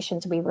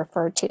associations we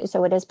referred to.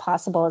 So it is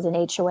possible as an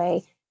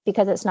HOA,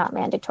 because it's not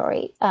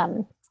mandatory,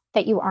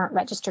 that you aren't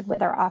registered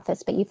with our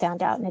office, but you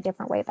found out in a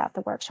different way about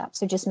the workshop.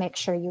 So just make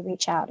sure you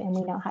reach out and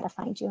we know how to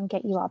find you and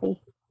get you all the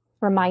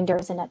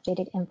reminders and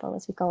updated info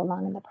as we go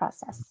along in the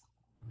process.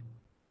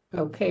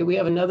 Okay, we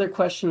have another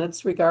question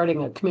that's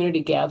regarding a community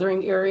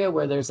gathering area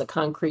where there's a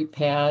concrete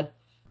pad,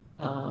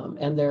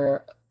 and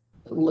they're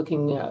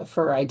looking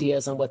for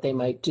ideas on what they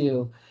might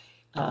do.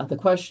 The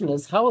question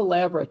is, how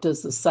elaborate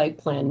does the site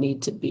plan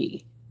need to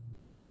be?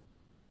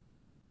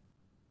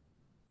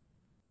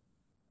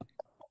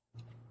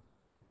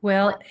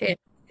 Well,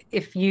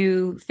 if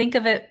you think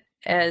of it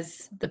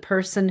as the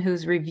person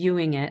who's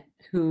reviewing it,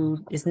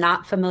 who is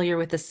not familiar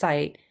with the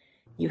site,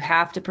 you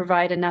have to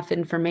provide enough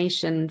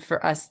information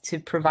for us to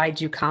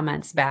provide you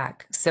comments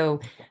back.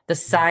 So the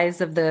size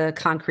of the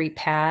concrete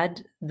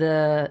pad,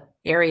 the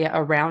area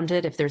around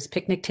it, if there's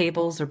picnic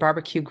tables or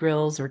barbecue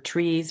grills or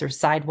trees or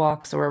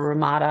sidewalks or a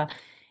ramada,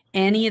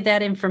 any of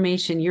that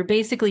information, you're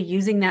basically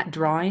using that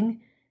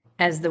drawing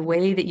as the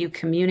way that you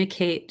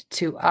communicate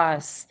to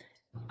us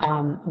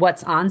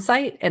what's on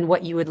site and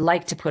what you would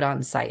like to put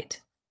on site.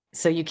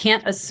 So you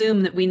can't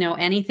assume that we know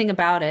anything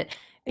about it,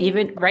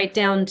 even right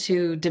down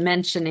to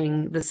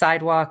dimensioning the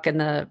sidewalk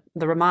and the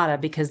ramada,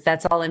 because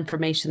that's all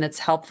information that's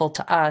helpful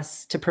to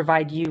us to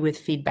provide you with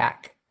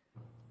feedback.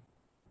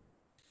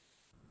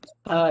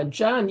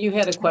 John, you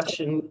had a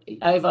question.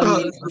 I've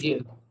unmuted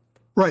you.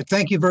 Right.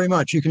 Thank you very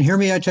much. You can hear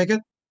me, I take it?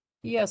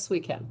 Yes,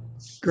 we can.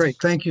 Great.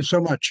 Thank you so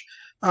much.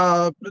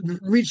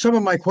 Some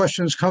of my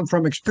questions come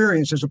from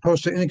experience as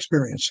opposed to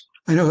inexperience.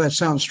 I know that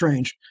sounds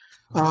strange,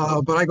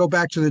 but I go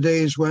back to the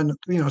days when,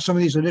 some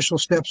of these initial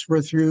steps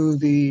were through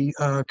the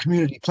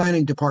community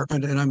planning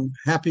department, and I'm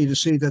happy to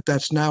see that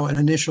that's now an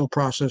initial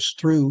process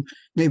through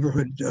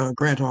neighborhood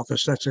grant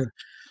office. That's a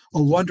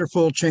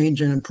wonderful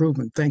change and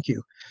improvement. Thank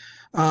you.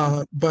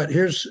 But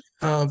here's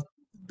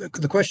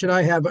the question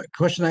I have, a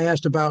question I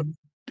asked about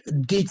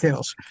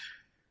details.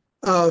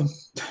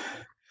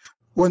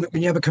 When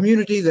you have a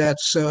community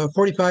that's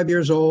 45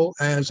 years old,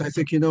 as I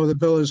think the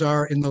villas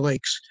are in the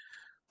lakes,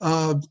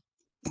 a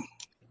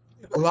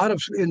lot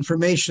of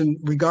information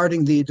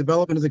regarding the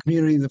development of the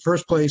community in the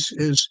first place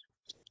is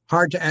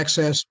hard to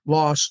access,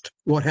 lost,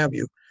 what have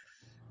you.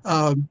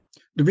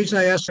 The reason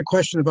I asked the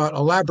question about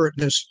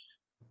elaborateness,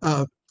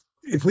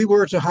 if we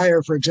were to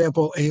hire, for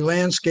example, a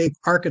landscape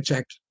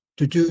architect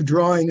to do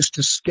drawings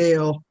to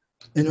scale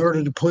in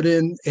order to put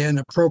in an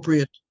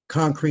appropriate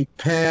concrete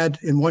pad,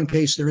 in one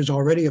case there is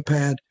already a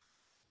pad,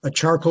 a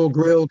charcoal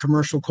grill,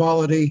 commercial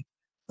quality,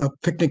 a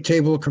picnic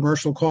table,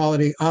 commercial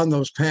quality on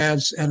those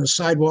pads, and a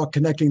sidewalk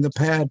connecting the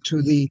pad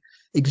to the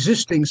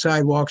existing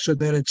sidewalk so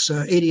that it's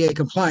ADA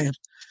compliant.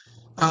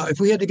 If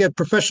we had to get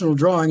professional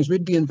drawings,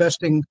 we'd be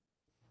investing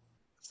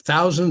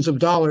thousands of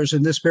dollars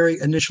in this very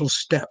initial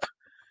step.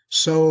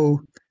 So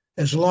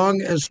as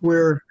long as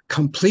we're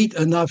complete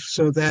enough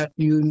so that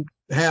you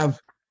have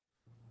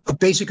a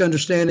basic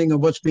understanding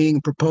of what's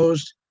being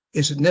proposed,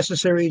 is it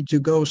necessary to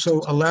go so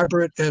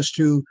elaborate as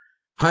to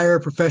hire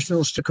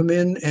professionals to come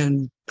in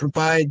and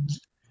provide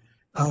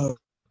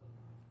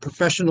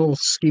professional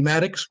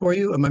schematics for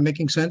you? Am I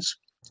making sense?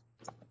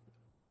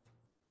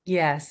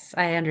 Yes,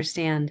 I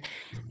understand.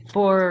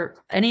 For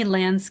any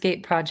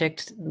landscape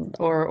project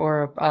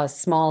or a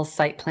small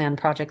site plan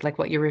project like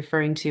what you're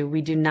referring to,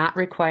 we do not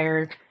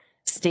require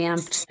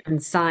stamped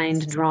and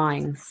signed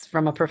drawings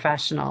from a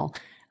professional.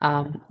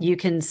 You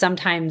can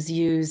sometimes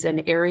use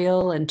an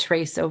aerial and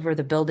trace over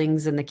the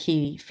buildings and the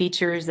key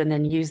features and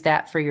then use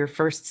that for your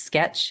first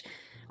sketch.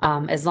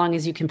 As long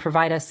as you can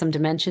provide us some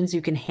dimensions,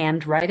 you can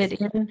handwrite it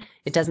in.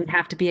 It doesn't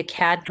have to be a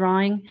CAD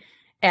drawing.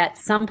 At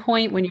some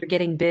point when you're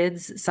getting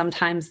bids,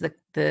 sometimes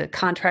the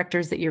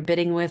contractors that you're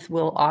bidding with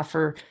will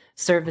offer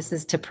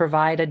services to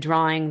provide a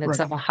drawing that's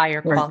Right. of a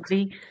higher Right.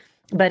 quality.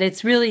 But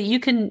it's really, you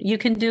can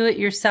do it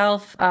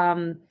yourself,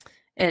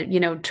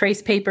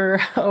 trace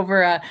paper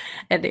over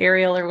an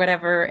aerial or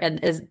whatever. And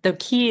the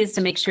key is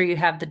to make sure you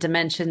have the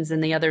dimensions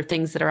and the other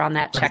things that are on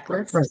that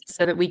checklist Right.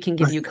 so that we can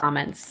give Right. you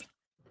comments.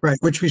 Right,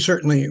 which we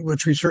certainly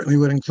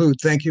would include.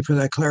 Thank you for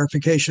that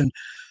clarification.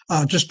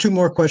 Just two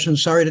more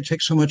questions. Sorry to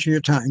take so much of your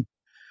time.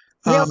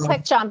 Real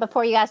quick, John,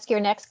 before you ask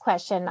your next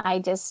question, I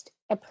just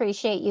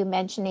appreciate you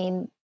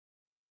mentioning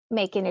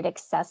making it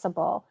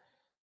accessible.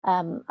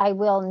 I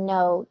will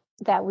note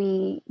that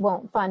we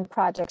won't fund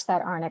projects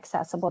that aren't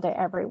accessible to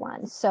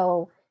everyone.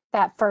 So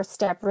that first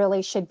step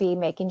really should be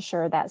making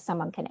sure that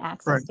someone can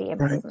access the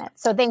improvement.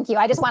 So thank you.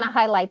 I just want to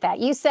highlight that.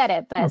 You said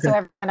it, but so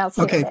everyone else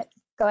hears it.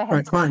 Go ahead.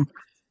 Right, fine.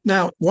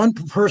 Now, one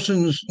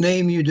person's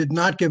name you did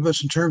not give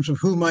us in terms of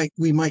who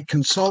we might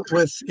consult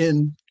with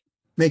in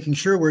making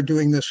sure we're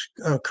doing this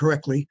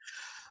correctly,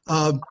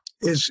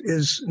 is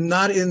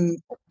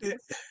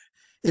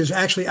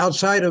actually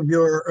outside of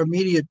your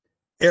immediate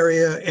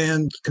area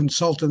and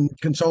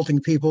consulting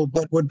people,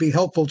 but would be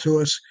helpful to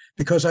us,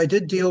 because I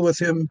did deal with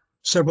him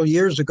several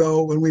years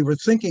ago when we were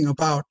thinking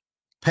about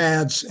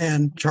pads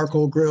and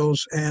charcoal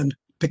grills and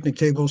picnic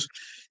tables.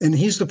 And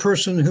he's the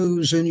person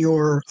who's in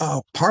your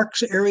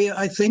parks area,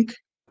 I think,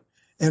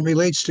 and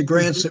relates to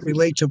grants that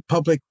relate to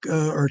public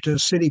or to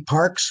city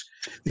parks,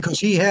 because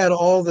he had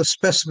all the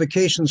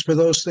specifications for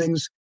those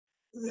things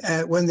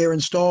when they're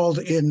installed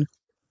in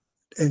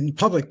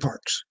public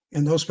parks.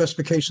 And those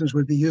specifications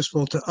would be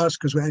useful to us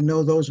because I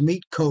know those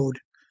meet code,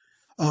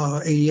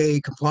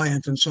 ADA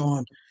compliant and so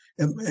on.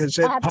 Is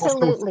it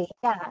absolutely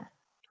possible? Yeah.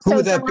 Who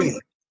would that be?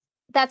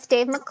 That's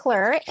Dave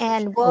McClure,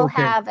 and we'll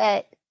have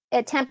it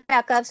at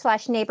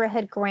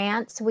tempe.gov/neighborhood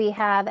grants. We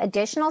have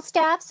additional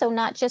staff, so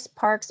not just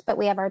parks, but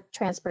we have our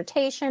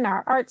transportation,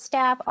 our art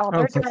staff, all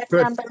their direct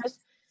numbers.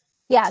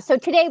 Yeah, so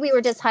today we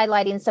were just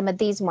highlighting some of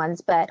these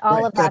ones, but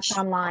all of that's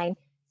online.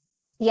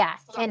 Yeah,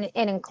 and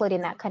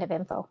including that kind of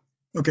info.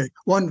 Okay,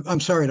 I'm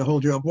sorry to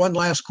hold you up. One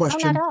last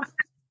question. Oh, not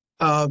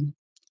at all.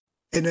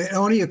 And it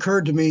only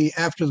occurred to me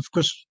after, of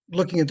course,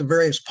 looking at the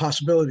various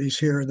possibilities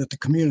here that the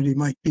community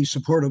might be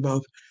supportive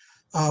of.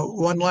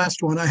 One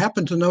last one. I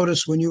happened to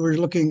notice when you were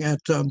looking at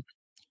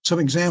some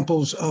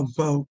examples of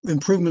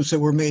improvements that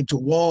were made to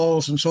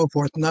walls and so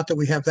forth, not that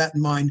we have that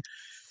in mind.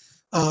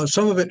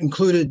 Some of it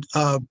included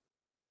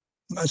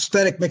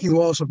aesthetic, making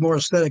walls look more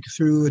aesthetic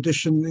through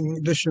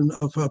addition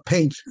of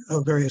paint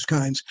of various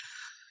kinds.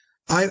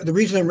 The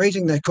reason I'm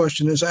raising that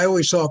question is I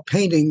always saw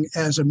painting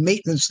as a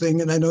maintenance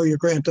thing, and I know your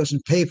grant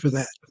doesn't pay for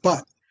that,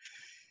 but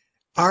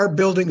our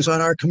buildings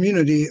on our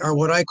community are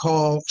what I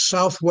call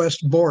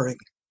Southwest boring.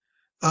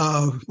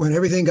 When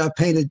everything got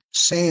painted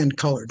sand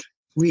colored.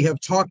 We have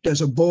talked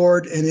as a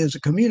board and as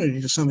a community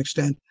to some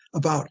extent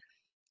about,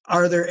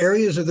 are there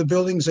areas of the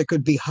buildings that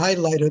could be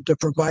highlighted to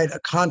provide a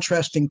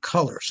contrasting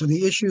color? So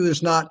the issue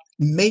is not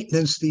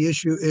maintenance, the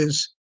issue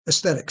is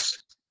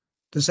aesthetics.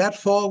 Does that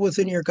fall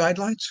within your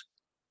guidelines?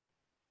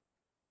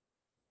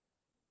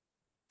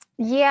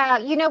 Yeah,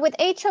 with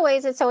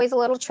HOAs, it's always a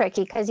little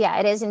tricky because,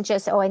 it isn't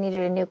just, I needed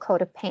a new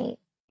coat of paint.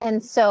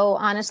 And so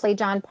honestly,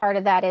 John, part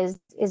of that is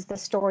the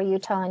story you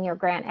tell in your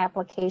grant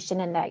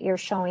application, and that you're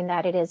showing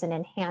that it is an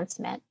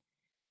enhancement.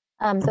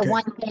 The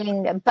one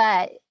thing,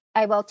 but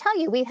I will tell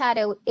you, we've had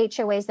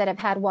HOAs that have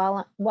had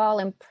wall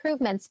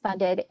improvements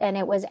funded, and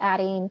it was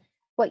adding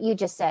what you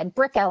just said,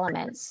 brick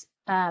elements,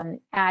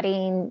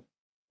 adding,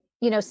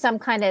 some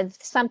kind of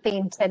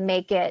something to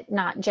make it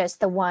not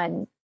just the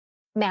one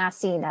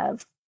massing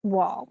of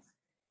wall.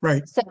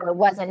 Right. So it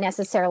wasn't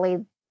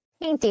necessarily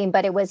painting,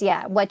 but it was,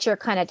 yeah, what you're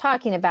kind of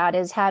talking about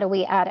is how do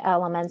we add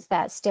elements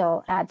that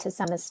still add to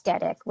some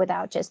aesthetic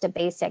without just a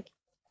basic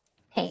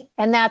paint?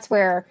 And that's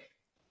where,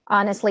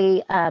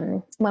 honestly,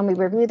 when we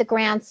review the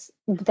grants,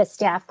 the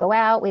staff go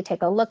out, we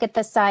take a look at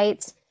the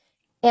sites,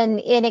 and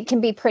it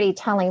can be pretty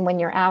telling when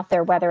you're out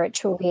there whether it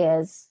truly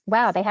is,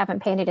 wow, they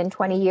haven't painted in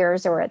 20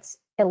 years, or it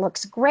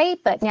looks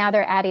great, but now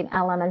they're adding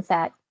elements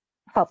that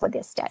help with the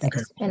aesthetics.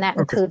 Okay. And that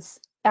Okay. includes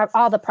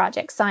all the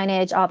project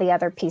signage, all the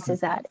other pieces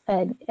that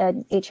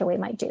an HOA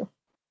might do.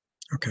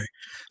 Okay.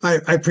 I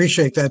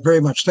appreciate that very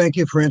much. Thank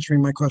you for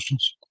answering my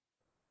questions.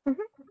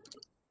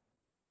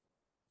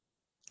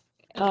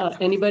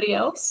 Anybody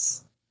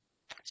else?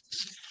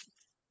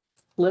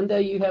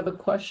 Linda, you have a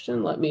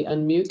question? Let me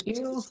unmute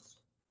you.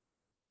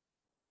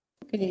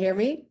 Can you hear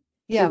me?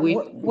 Yeah. We-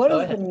 What go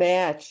is the ahead.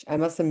 match? I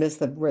must have missed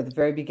the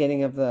very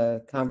beginning of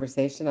the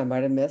conversation. I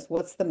might have missed.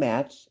 What's the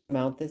match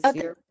amount this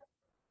Okay. year?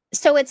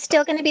 So it's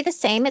still going to be the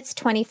same. It's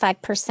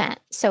 25%.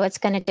 So it's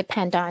going to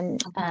depend on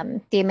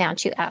the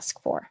amount you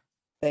ask for.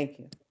 Thank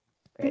you.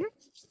 Great.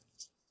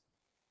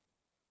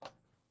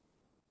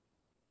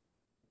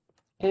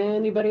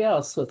 Anybody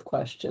else with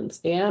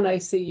questions? Anne, I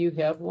see you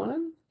have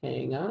one.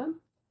 Hang on.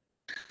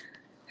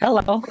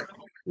 Hello.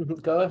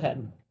 Go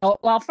ahead. Oh,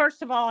 well,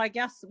 first of all, I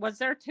guess, was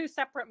there two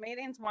separate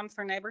meetings, one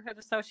for neighborhood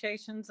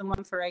associations and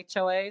one for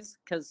HOAs?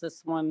 Because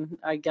this one,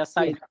 I guess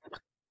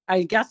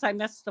I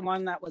missed the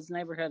one that was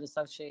neighborhood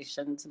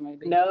associations,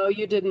 maybe. No,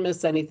 you didn't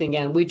miss anything,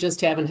 Anne. We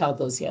just haven't held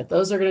those yet.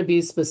 Those are going to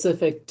be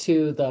specific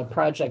to the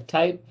project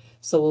type.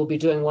 So we'll be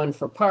doing one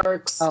for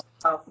parks,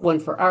 one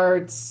for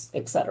arts,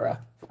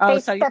 etc. Oh,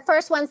 so The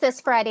first one's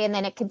this Friday, and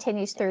then it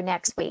continues through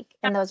next week.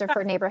 And those are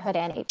for neighborhood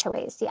and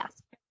HOAs. Yeah.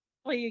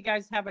 you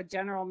guys have a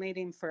general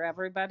meeting for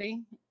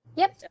everybody,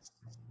 Yep.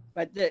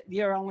 but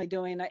you're only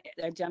doing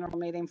a general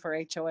meeting for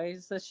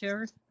HOAs this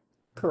year?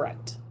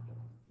 Correct.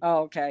 Oh,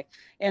 okay.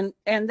 And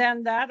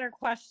then the other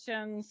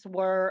questions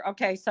were,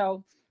 okay,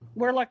 so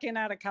we're looking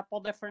at a couple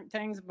different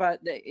things, but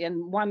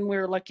in one we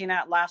were looking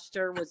at last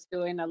year was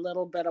doing a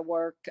little bit of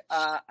work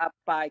up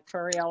by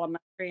Curry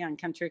Elementary on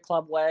Country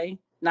Club Way,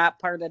 not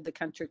part of the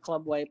Country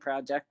Club Way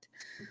project,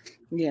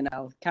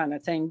 kind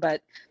of thing.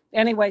 But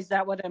anyways,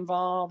 that would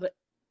involve,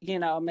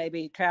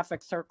 maybe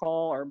traffic circle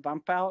or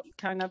bump out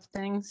kind of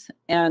things.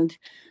 And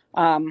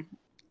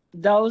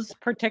those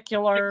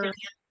particular,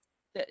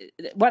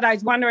 what I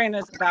was wondering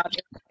is about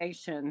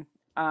irrigation.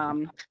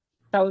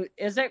 So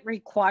is it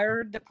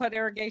required to put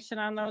irrigation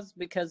on those?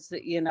 Because,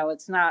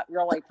 it's not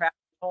really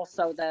practical.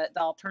 So the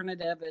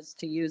alternative is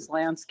to use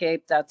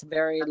landscape that's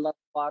very low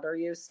water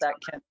use that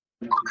can,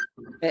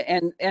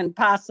 and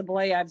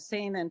possibly I've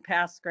seen in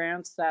past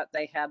grants that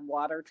they had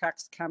water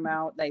trucks come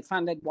out. They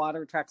funded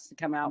water trucks to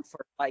come out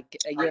for like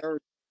a year.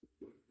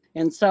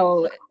 And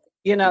so,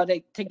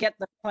 to get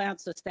the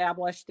plants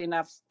established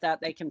enough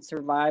that they can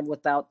survive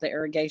without the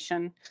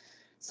irrigation.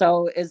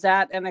 So is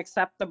that an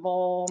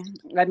acceptable,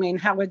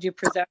 how would you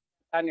present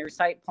it on your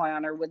site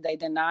plan, or would they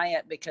deny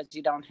it because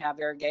you don't have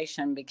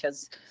irrigation?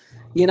 Because,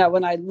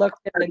 when I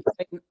looked at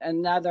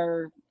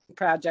another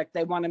project,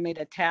 they wanted me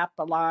to tap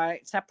a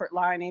separate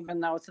line,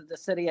 even though the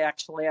city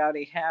actually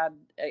already had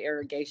an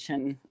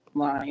irrigation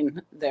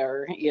line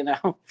there,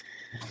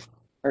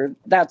 or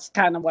that's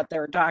kind of what they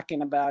were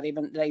talking about.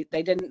 Even they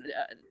didn't,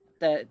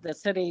 the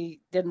city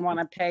didn't want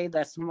to pay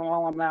the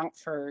small amount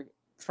for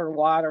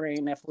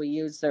watering if we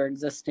use their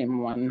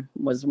existing one,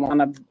 was one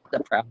of the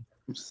problems.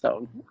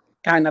 So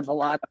kind of a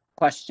lot of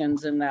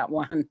questions in that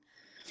one.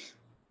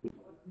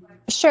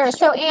 Sure.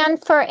 So, Anne,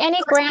 for any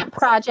grant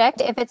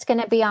project, if it's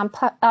going to be on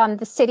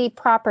the city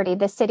property,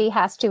 the city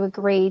has to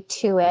agree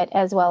to it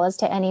as well as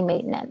to any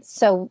maintenance.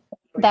 So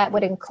that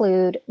would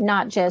include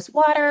not just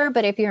water,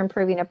 but if you're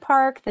improving a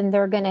park, then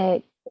they're going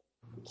to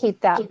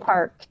keep that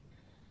park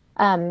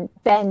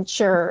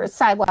bench or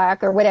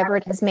sidewalk or whatever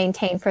it is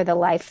maintained for the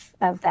life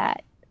of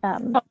that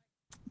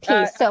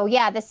piece. So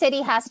yeah, the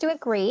city has to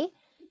agree.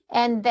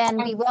 And then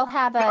we will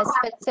have a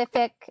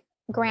specific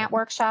grant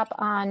workshop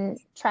on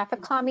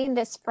traffic calming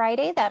this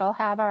Friday. That'll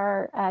have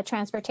our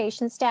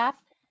transportation staff.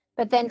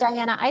 But then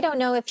Diana, I don't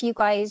know if you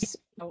guys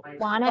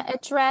want to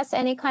address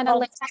any kind of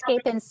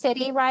landscape in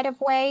city right of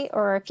way,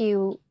 or if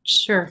you.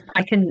 Sure,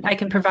 I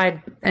can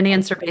provide an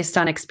answer based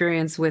on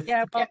experience with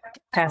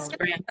past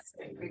grants.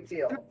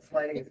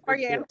 Before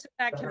you answer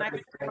that, can I?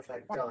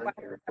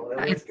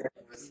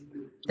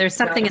 There's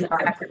something in the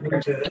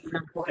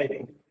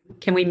background.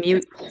 Can we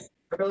mute?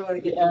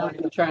 Yeah,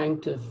 I'm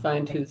trying to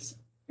find who's.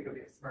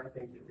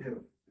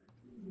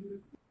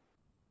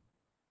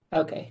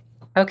 Okay.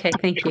 Okay,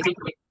 thank you.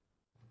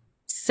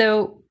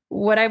 So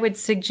what I would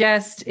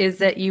suggest is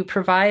that you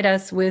provide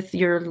us with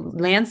your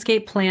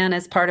landscape plan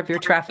as part of your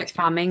traffic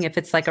calming, if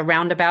it's like a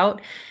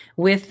roundabout,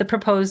 with the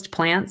proposed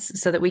plants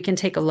so that we can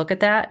take a look at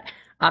that.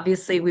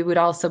 Obviously, we would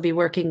also be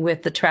working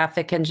with the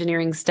traffic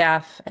engineering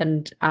staff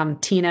and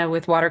Tina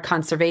with water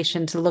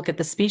conservation to look at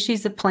the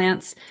species of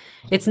plants.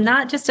 It's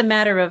not just a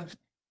matter of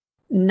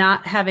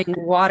not having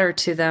water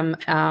to them.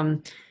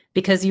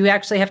 because you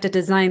actually have to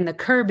design the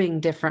curbing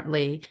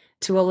differently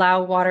to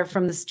allow water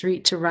from the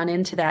street to run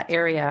into that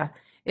area.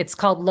 It's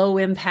called low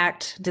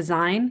impact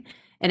design,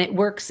 and it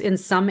works in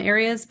some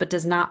areas, but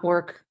does not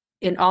work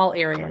in all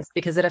areas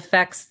because it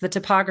affects the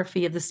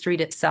topography of the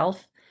street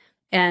itself.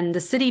 And the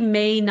city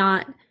may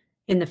not,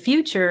 in the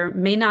future,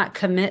 may not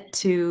commit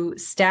to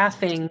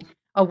staffing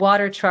a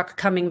water truck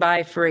coming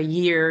by for a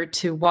year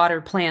to water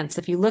plants.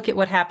 If you look at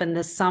what happened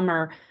this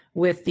summer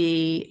with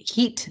the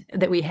heat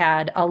that we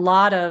had, a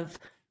lot of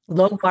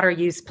low water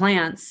use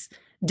plants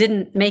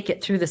didn't make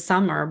it through the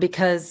summer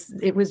because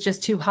it was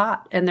just too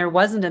hot and there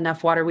wasn't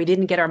enough water. We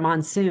didn't get our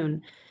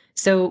monsoon.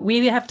 So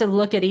we have to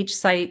look at each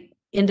site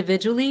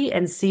individually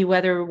and see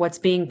whether what's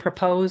being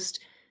proposed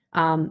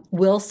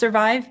will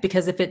survive,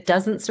 because if it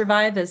doesn't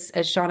survive, as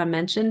Shauna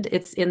mentioned,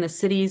 it's in the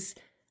city's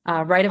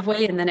right of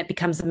way, and then it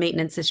becomes a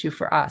maintenance issue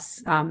for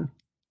us.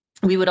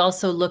 We would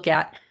also look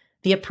at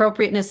the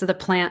appropriateness of the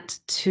plant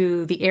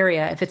to the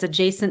area. If it's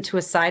adjacent to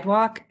a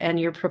sidewalk and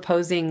you're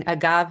proposing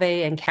agave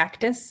and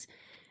cactus,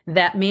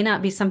 that may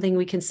not be something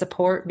we can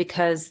support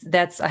because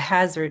that's a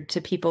hazard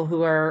to people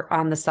who are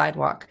on the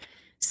sidewalk.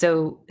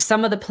 So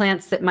some of the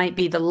plants that might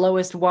be the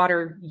lowest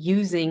water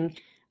using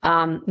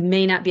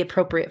may not be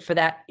appropriate for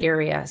that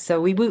area.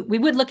 So we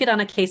would look at it on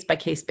a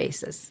case-by-case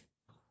basis.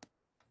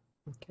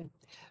 Okay.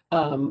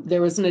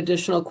 There was an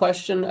additional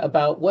question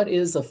about what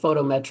is a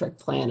photometric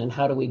plan and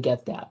how do we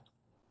get that?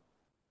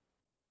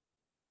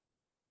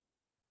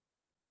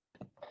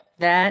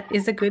 That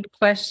is a good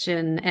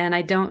question. And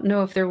I don't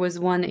know if there was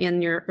one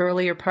in your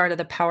earlier part of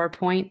the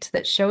PowerPoint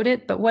that showed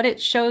it, but what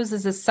it shows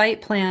is a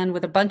site plan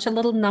with a bunch of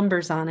little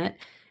numbers on it.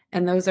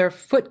 And those are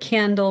foot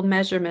candle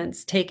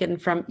measurements taken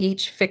from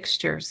each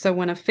fixture. So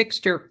when a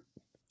fixture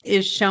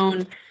is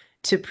shown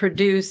to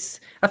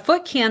produce a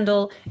foot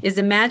candle is,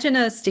 imagine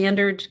a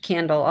standard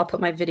candle. I'll put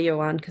my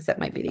video on because that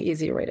might be the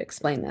easier way to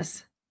explain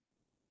this.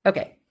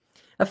 Okay.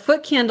 A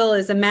foot candle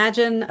is,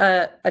 imagine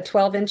a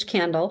 12-inch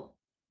candle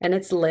and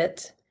it's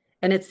lit,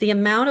 and it's the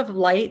amount of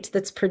light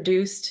that's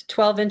produced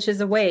 12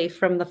 inches away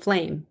from the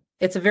flame.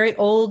 It's a very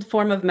old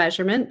form of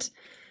measurement,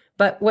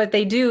 but what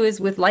they do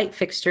is with light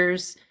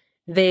fixtures,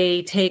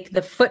 they take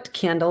the foot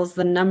candles,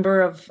 the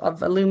number of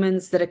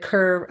lumens that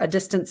occur a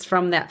distance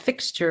from that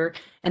fixture,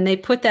 and they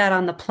put that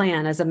on the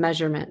plan as a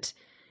measurement.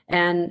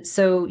 And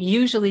so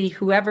usually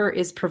whoever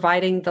is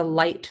providing the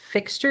light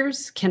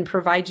fixtures can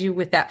provide you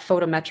with that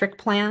photometric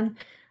plan.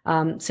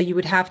 So you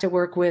would have to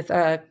work with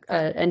an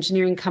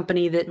engineering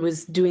company that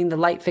was doing the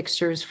light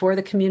fixtures for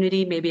the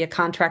community, maybe a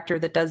contractor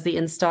that does the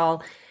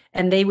install,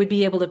 and they would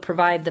be able to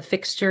provide the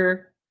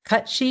fixture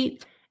cut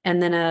sheet and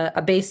then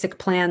a basic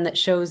plan that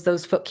shows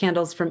those foot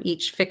candles from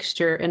each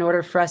fixture in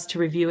order for us to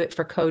review it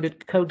for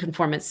code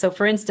conformance. So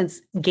for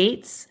instance,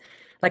 gates,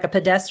 like a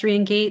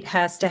pedestrian gate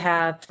has to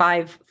have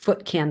 5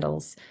 foot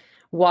candles.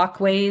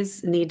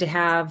 Walkways need to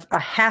have a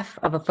half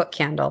of a foot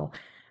candle.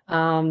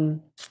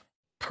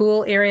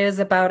 Pool areas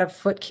about a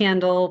foot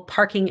candle,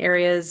 parking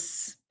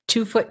areas,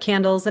 2 foot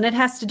candles, and it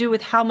has to do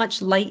with how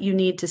much light you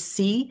need to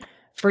see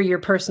for your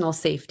personal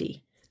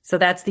safety. So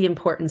that's the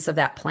importance of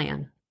that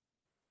plan.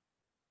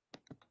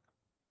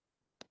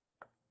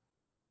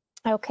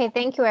 Okay,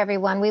 thank you,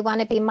 everyone. We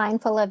want to be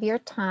mindful of your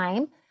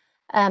time.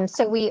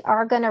 So we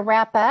are going to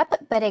wrap up,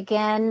 but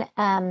again,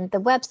 the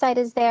website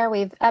is there.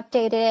 We've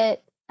updated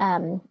it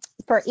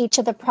for each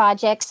of the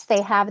projects.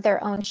 They have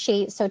their own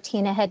sheet. So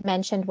Tina had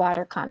mentioned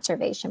water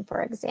conservation,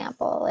 for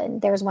example,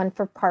 and there's one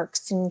for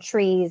parks and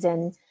trees,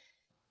 and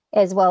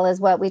as well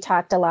as what we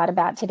talked a lot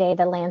about today,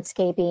 the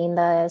landscaping,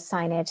 the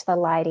signage, the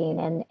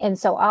lighting, and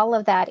so all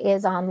of that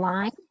is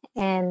online.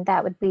 And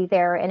that would be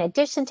there in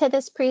addition to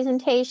this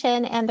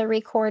presentation and the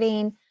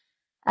recording.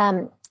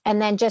 And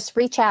then just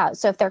reach out.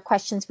 So if there are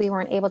questions we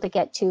weren't able to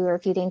get to, or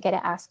if you didn't get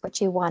to ask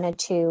what you wanted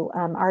to,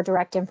 our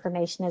direct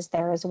information is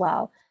there as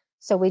well.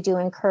 So we do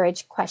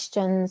encourage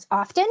questions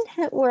often.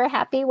 We're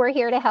happy, we're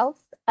here to help.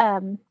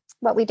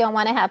 What we don't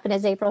want to happen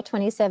is April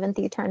 27th,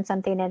 you turn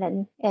something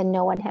in and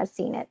no one has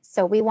seen it.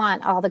 So we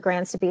want all the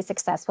grants to be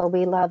successful.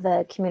 We love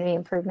the community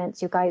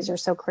improvements you guys are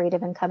so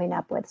creative in coming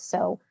up with.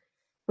 So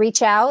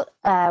reach out.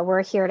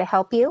 We're here to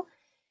help you.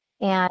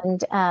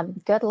 And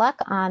good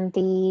luck on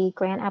the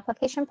grant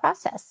application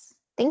process.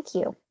 Thank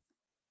you.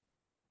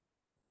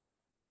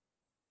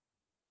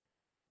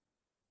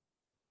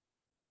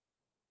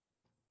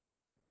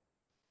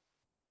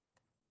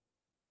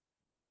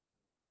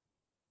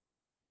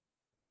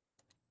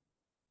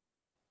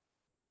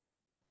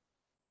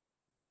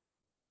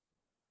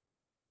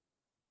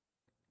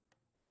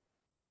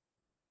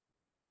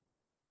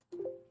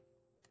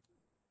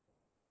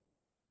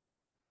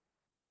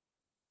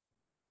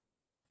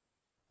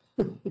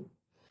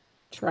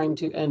 Trying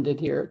to end it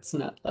here. It's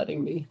not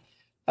letting me.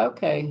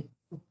 Okay.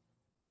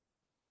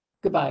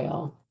 Goodbye,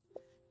 all.